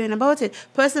are you doing about it?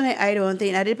 Personally, I don't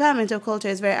think that the Department of Culture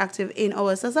is very active in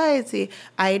our society.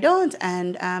 I don't,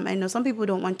 and I know some people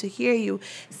don't want to hear you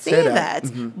say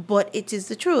that, but it is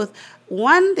the truth.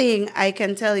 One thing I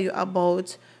can tell you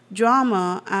about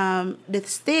drama, the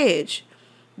stage,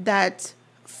 that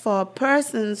for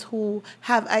persons who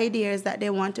have ideas that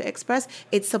they want to express,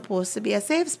 it's supposed to be a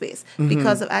safe space.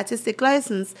 Because of artistic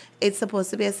license, it's supposed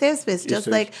to be a safe space. Just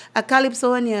like a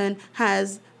Calypsonian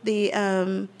has the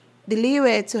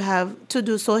leeway to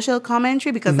do social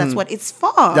commentary, because that's what it's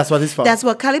for. That's what it's for. That's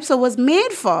what Calypso was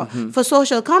made for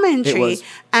social commentary.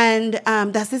 And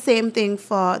that's the same thing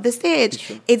for the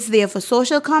stage. It's there for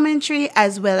social commentary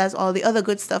as well as all the other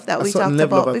good stuff that we talked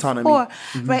about before.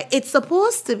 Right? It's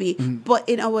supposed to be. But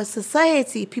in our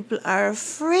society, people are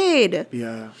afraid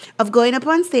of going up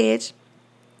on stage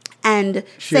and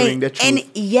saying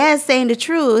the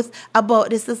truth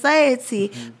about the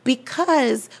society,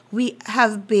 because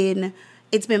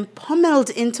it's been pummeled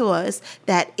into us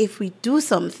that if we do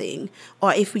something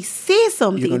or if we say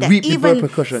something that even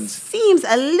seems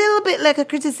a little bit like a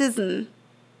criticism,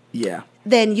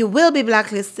 then you will be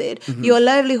blacklisted, your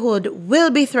livelihood will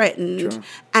be threatened,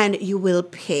 and you will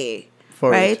pay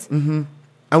for it.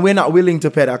 And we're not willing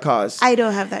to pay that cost. I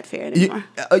don't have that fear anymore.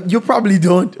 You probably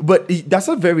don't, but that's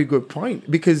a very good point,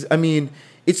 because,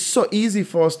 it's so easy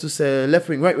for us to say left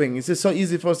wing, right wing. It's just so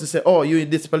easy for us to say, oh, you're in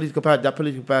this political party, that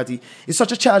political party. It's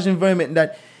such a charged environment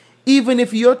that even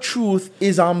if your truth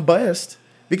is unbiased,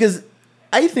 because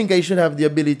I think I should have the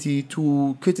ability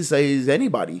to criticize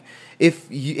anybody.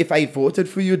 If I voted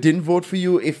for you, didn't vote for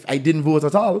you, if I didn't vote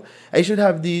at all, I should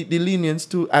have the lenience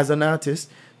to, as an artist,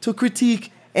 to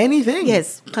critique anything.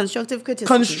 Yes, constructive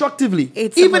criticism. Constructively.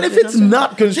 Even if it's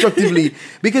not constructively.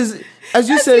 Because, as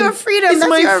you said, your freedom. It's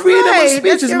my freedom of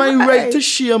speech. It's my right to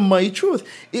share my truth.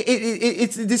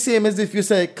 It's the same as if you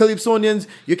say, Calypsonians,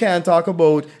 you can't talk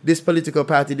about this political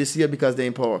party this year because they're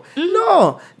in power.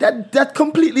 No, that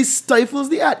completely stifles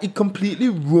the art. It completely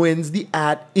ruins the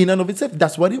art in and of itself.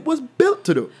 That's what it was built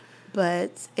to do.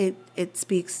 But it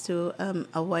speaks to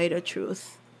a wider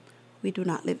truth. We do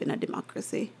not live in a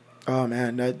democracy. Oh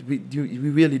man, we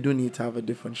really do need to have a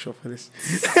different show for this.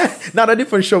 Not a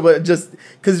different show, but just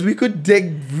because we could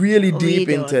dig really deep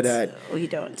into that. We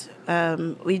don't.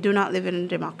 We do not live in a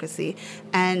democracy.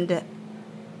 And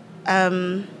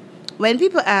when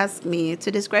people ask me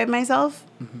to describe myself,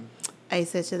 I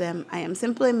say to them, I am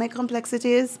simple in my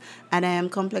complexities, and I am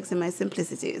complex in my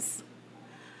simplicities.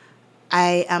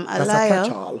 I am a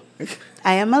liar.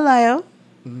 I am a liar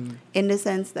in the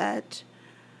sense that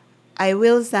I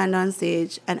will stand on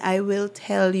stage and I will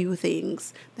tell you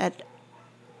things that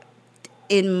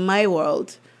in my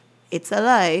world, it's a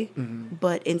lie,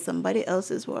 but in somebody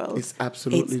else's world, it's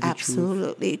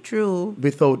absolutely true.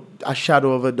 Without a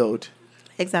shadow of a doubt.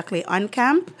 Exactly. On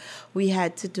camp, we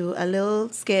had to do a little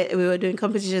skit. We were doing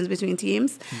competitions between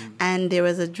teams, and there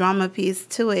was a drama piece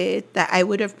to it that I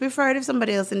would have preferred if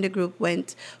somebody else in the group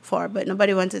went for, but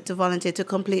nobody wanted to volunteer to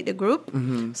complete the group.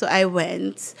 So I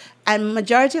went, and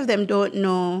majority of them don't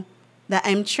know that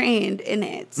I'm trained in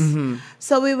it.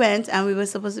 So we went, and we were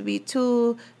supposed to be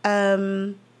two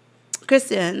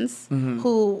Christians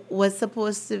who was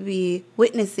supposed to be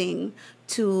witnessing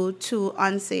to two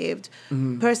unsaved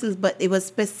persons, but it was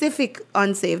specific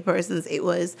unsaved persons. It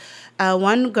was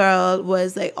one girl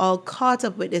was like all caught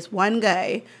up with this one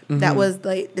guy that was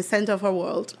like the center of her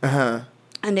world.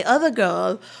 And the other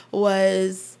girl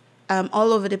was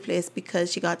all over the place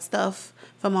because she got stuff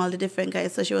from all the different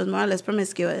guys. So she was more or less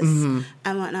promiscuous and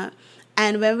whatnot.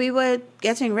 And when we were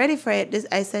getting ready for it,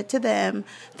 I said to them,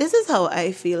 this is how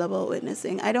I feel about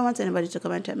witnessing. I don't want anybody to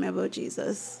come and tell me about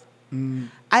Jesus.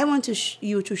 I want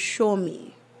you to show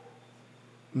me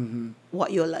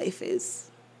what your life is.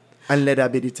 And let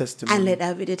that be the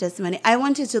testimony. I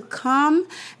want you to come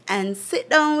and sit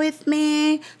down with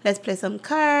me. Let's play some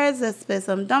cards. Let's play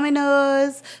some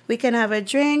dominoes. We can have a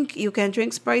drink. You can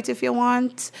drink Sprite if you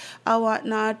want or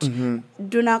whatnot.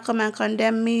 Do not come and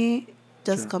condemn me.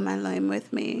 Just come and learn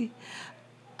with me.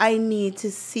 I need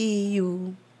to see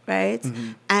you, right?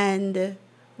 And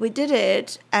we did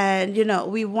it, and,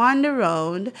 we wandered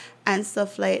around and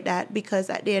stuff like that, because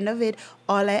at the end of it,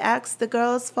 all I asked the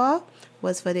girls for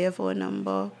was for their phone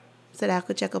number so that I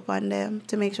could check up on them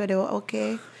to make sure they were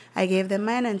okay. I gave them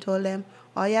mine and told them,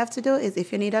 all you have to do is,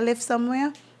 if you need a lift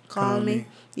somewhere, call me.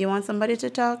 You want somebody to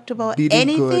talk to about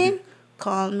anything,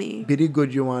 call me. Be the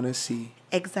good you want to see.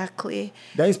 Exactly.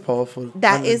 That is powerful.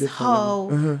 That is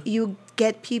how you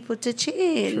get people to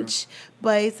change,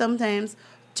 by sometimes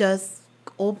just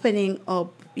opening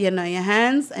up, your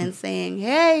hands and saying,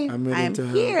 hey, I'm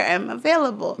here, I'm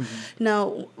available.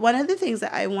 Now, one of the things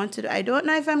that I want to do, I don't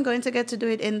know if I'm going to get to do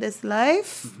it in this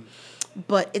life,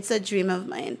 but it's a dream of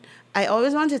mine. I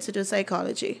always wanted to do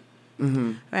psychology,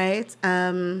 right?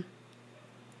 And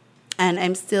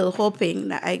I'm still hoping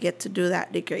that I get to do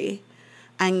that degree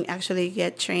and actually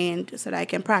get trained so that I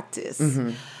can practice.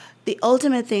 The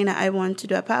ultimate thing that I want to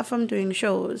do, apart from doing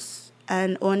shows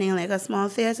and owning like a small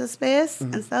theater space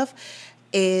and stuff,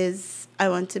 is I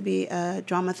want to be a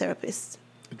drama therapist.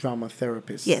 A drama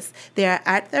therapist? Yes. There are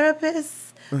art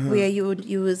therapists where you would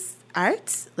use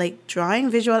art, like drawing,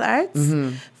 visual arts,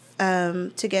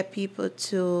 to get people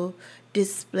to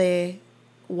display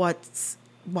what's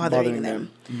bothering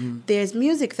them. There's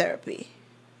music therapy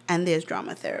and there's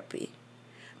drama therapy,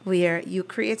 where you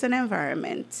create an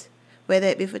environment, whether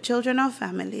it be for children or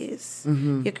families,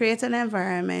 you create an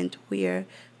environment where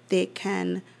they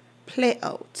can play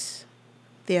out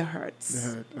their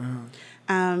hurts.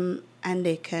 And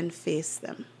they can face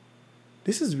them.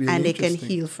 This is really and they interesting. can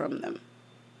heal from them.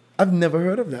 I've never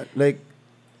heard of that.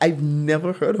 I've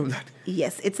never heard of that.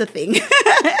 Yes, it's a thing.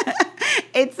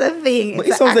 It's a thing. But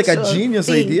it sounds like a genius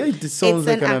idea. It sounds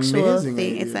like an amazing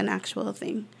thing. idea. It's an actual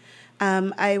thing.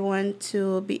 I want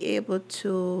to be able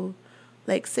to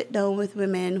sit down with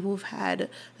women who've had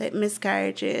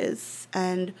miscarriages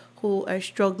and who are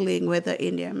struggling, whether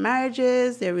in their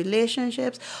marriages, their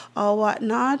relationships, or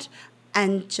whatnot,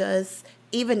 and just,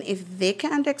 even if they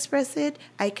can't express it,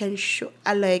 I can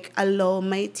allow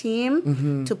my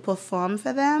team to perform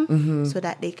for them so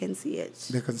that they can see it.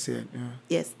 They can see it, yeah.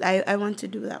 Yes, I want to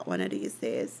do that one of these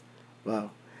days.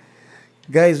 Wow.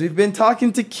 Guys, we've been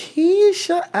talking to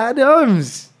Keisha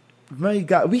Adams. My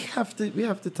God, we have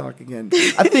to talk again.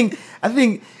 I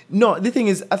think no, the thing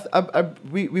is,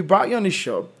 we brought you on this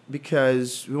show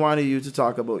because we wanted you to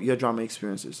talk about your drama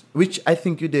experiences, which I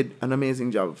think you did an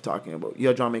amazing job of talking about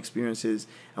your drama experiences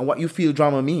and what you feel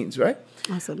drama means, right?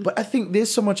 Awesome. But I think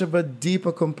there's so much of a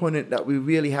deeper component that we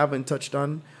really haven't touched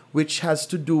on, which has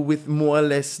to do with more or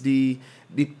less the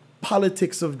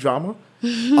politics of drama.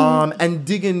 And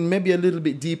digging maybe a little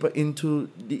bit deeper into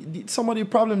some of the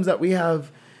problems that we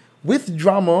have with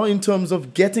drama in terms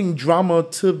of getting drama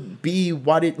to be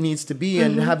what it needs to be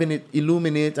and having it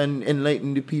illuminate and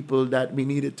enlighten the people that we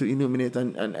need it to illuminate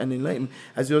and enlighten.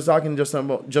 As you were talking just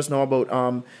now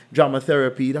about drama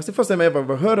therapy, that's the first time I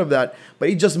ever heard of that, but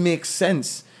it just makes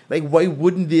sense. Why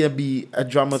wouldn't there be a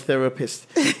drama therapist?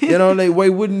 Why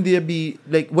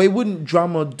wouldn't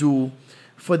drama do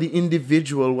for the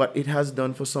individual what it has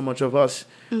done for so much of us,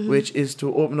 which is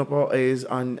to open up our eyes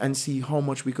and see how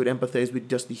much we could empathize with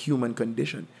just the human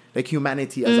condition,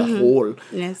 humanity as a whole.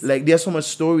 Yes. There's so much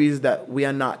stories that we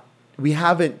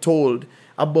haven't told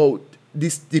about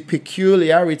the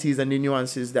peculiarities and the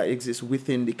nuances that exist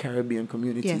within the Caribbean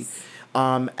community. Yes.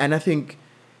 And I think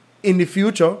in the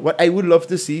future, what I would love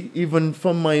to see, even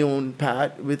from my own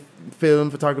part with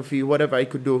film, photography, whatever I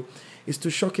could do, is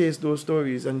to showcase those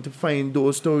stories and to find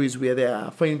those stories where they are.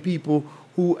 Find people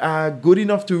who are good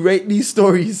enough to write these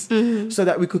stories so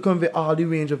that we could convey all the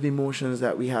range of emotions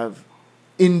that we have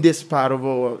in this part of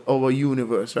our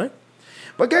universe, right?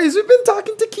 But guys, we've been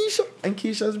talking to Keisha, and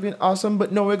Keisha has been awesome.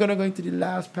 But now we're going to go into the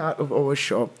last part of our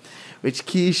show, which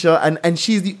Keisha, and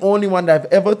she's the only one that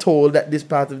I've ever told that this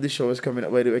part of the show is coming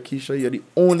up. By the way, Keisha, you're the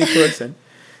only person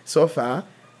so far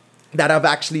that I've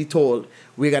actually told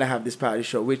we're going to have this part of the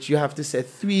show, which you have to say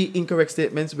 3 incorrect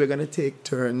statements. We're going to take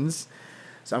turns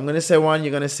So I'm going to say one,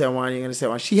 you're going to say one, you're going to say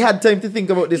one. She had time to think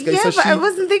about this, guys. Yeah, so but I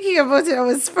wasn't thinking about it. I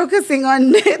was focusing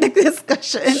on the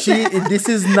discussion. This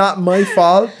is not my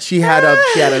fault. She had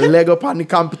a leg up on the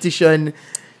competition.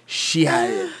 She had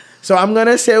it. So I'm going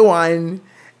to say one,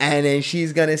 and then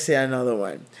she's going to say another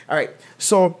one. All right.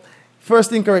 So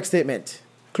first incorrect statement.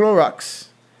 Clorox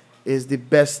is the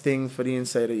best thing for the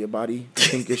inside of your body. I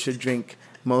think you should drink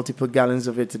multiple gallons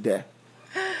of it a day.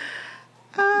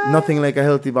 Nothing like a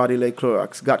healthy body like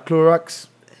Clorox. Got Clorox?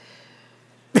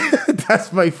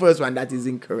 That's my first one. That is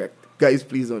incorrect. Guys,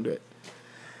 please don't do it.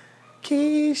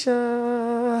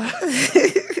 Keisha.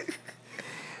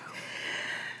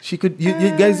 She could. You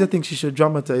guys think she should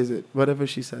dramatize it, whatever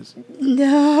she says.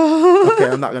 No. Okay,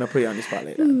 I'm not gonna put you on the spot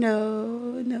like that.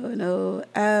 No.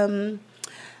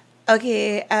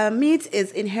 Okay. Meat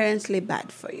is inherently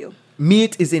bad for you.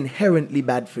 Meat is inherently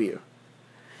bad for you.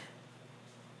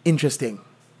 Interesting.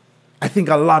 I think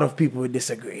a lot of people would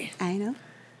disagree. I know.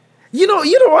 You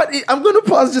know what? I'm going to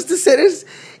pause just to say this.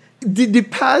 The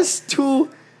past two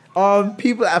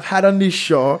people I've had on this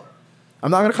show,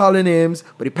 I'm not going to call their names,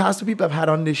 but the past two people I've had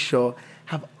on this show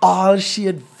have all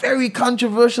shared very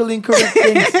controversial, incorrect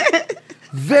things.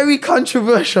 Very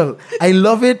controversial. I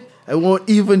love it. I won't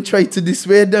even try to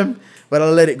dissuade them, but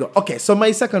I'll let it go. Okay, so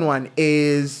my second one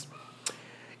is,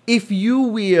 if you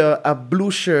wear a blue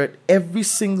shirt every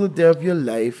single day of your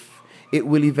life, it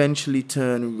will eventually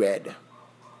turn red.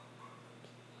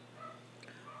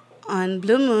 On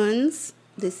blue moons,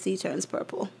 the sea turns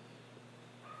purple.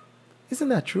 Isn't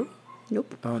that true?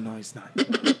 Nope. Oh, no, it's not.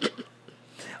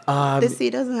 The sea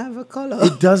doesn't have a color.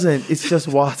 It doesn't. It's just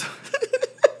water.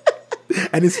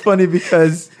 And it's funny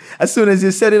because as soon as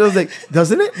you said it, I was like,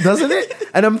 doesn't it? Doesn't it?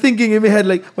 And I'm thinking in my head,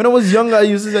 like, when I was younger, I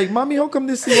used to say, Mommy, how come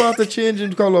this sea water change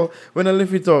in color when I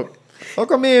lift it up? How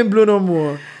come it ain't blue no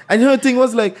more? And her thing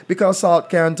was like, because salt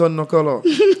can't turn no color.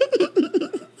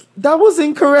 That was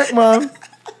incorrect, Mom.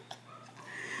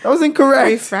 That was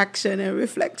incorrect. Refraction and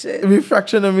reflection.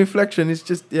 Refraction and reflection. It's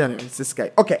just, yeah, anyway, it's this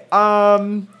guy. Okay.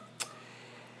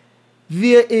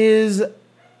 There is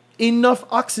enough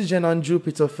oxygen on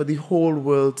Jupiter for the whole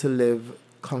world to live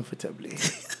comfortably.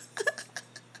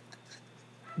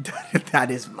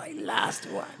 That is my last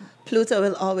one. Pluto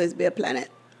will always be a planet.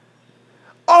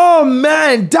 Oh,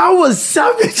 man, that was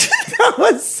savage. That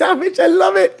was savage. I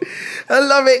love it. I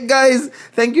love it, guys.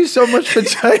 Thank you so much for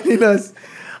joining us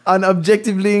on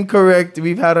Objectively Incorrect.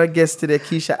 We've had our guest today,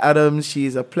 Keisha Adams.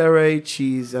 She's a playwright.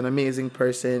 She's an amazing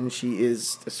person. She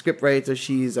is a scriptwriter.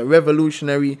 She's a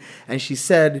revolutionary. And she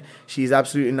said she's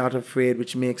absolutely not afraid,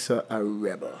 which makes her a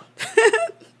rebel.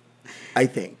 I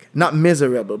think. Not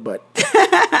miserable, but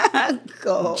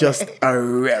just a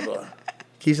rebel.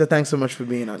 Keisha, thanks so much for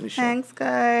being on the show. Thanks,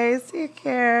 guys. Take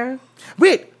care.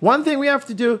 Wait, one thing we have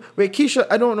to do. Wait, Keisha,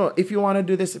 I don't know if you want to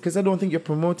do this because I don't think you're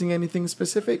promoting anything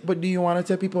specific, but do you want to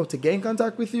tell people to get in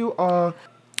contact with you or?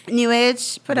 New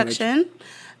Age Production.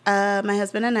 My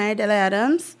husband and I, Della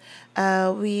Adams,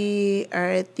 we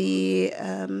are the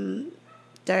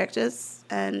directors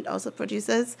and also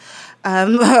producers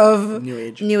of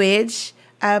New Age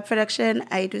Production.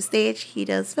 I do stage, he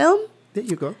does film. There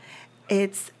you go.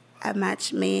 It's a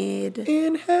match made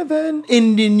in heaven,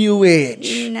 in the New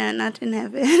Age. No, not in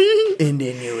heaven. In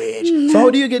the New Age. So how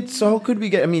do you get? So how could we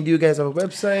get? I mean, do you guys have a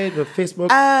website or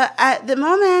Facebook? At the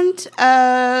moment,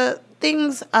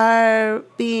 things are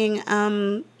being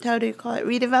how do you call it?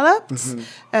 Redeveloped,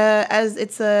 as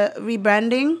it's a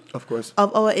rebranding. Of course.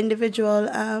 Of our individual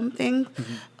thing.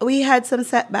 We had some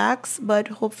setbacks, but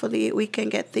hopefully we can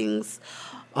get things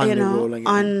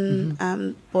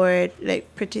on board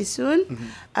like pretty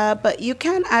soon. But you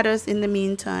can add us in the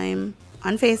meantime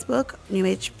on Facebook, New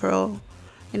Age Pro,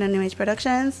 New Age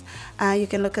Productions. You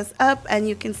can look us up and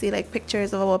you can see like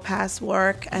pictures of our past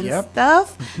work and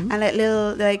stuff, and like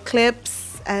little like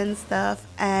clips and stuff,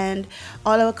 and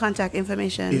all our contact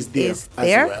information is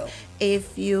there. Well.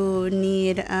 If you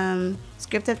need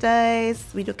script advice,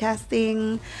 we do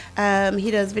casting.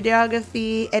 He does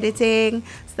videography, editing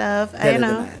stuff.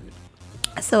 So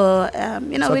so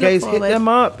we guys, hit them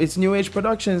up. It's New Age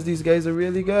Productions. These guys are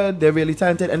really good. They're really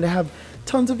talented, and they have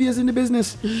tons of years in the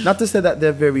business. Not to say that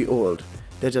they're very old.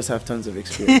 They just have tons of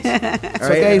experience. All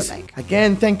right, guys.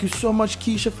 Again, thank you so much,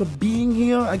 Keisha, for being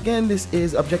here. Again, this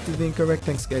is Objectively Incorrect.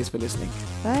 Thanks, guys, for listening.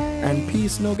 Bye. And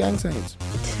peace, no gang signs.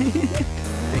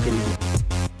 Take it easy.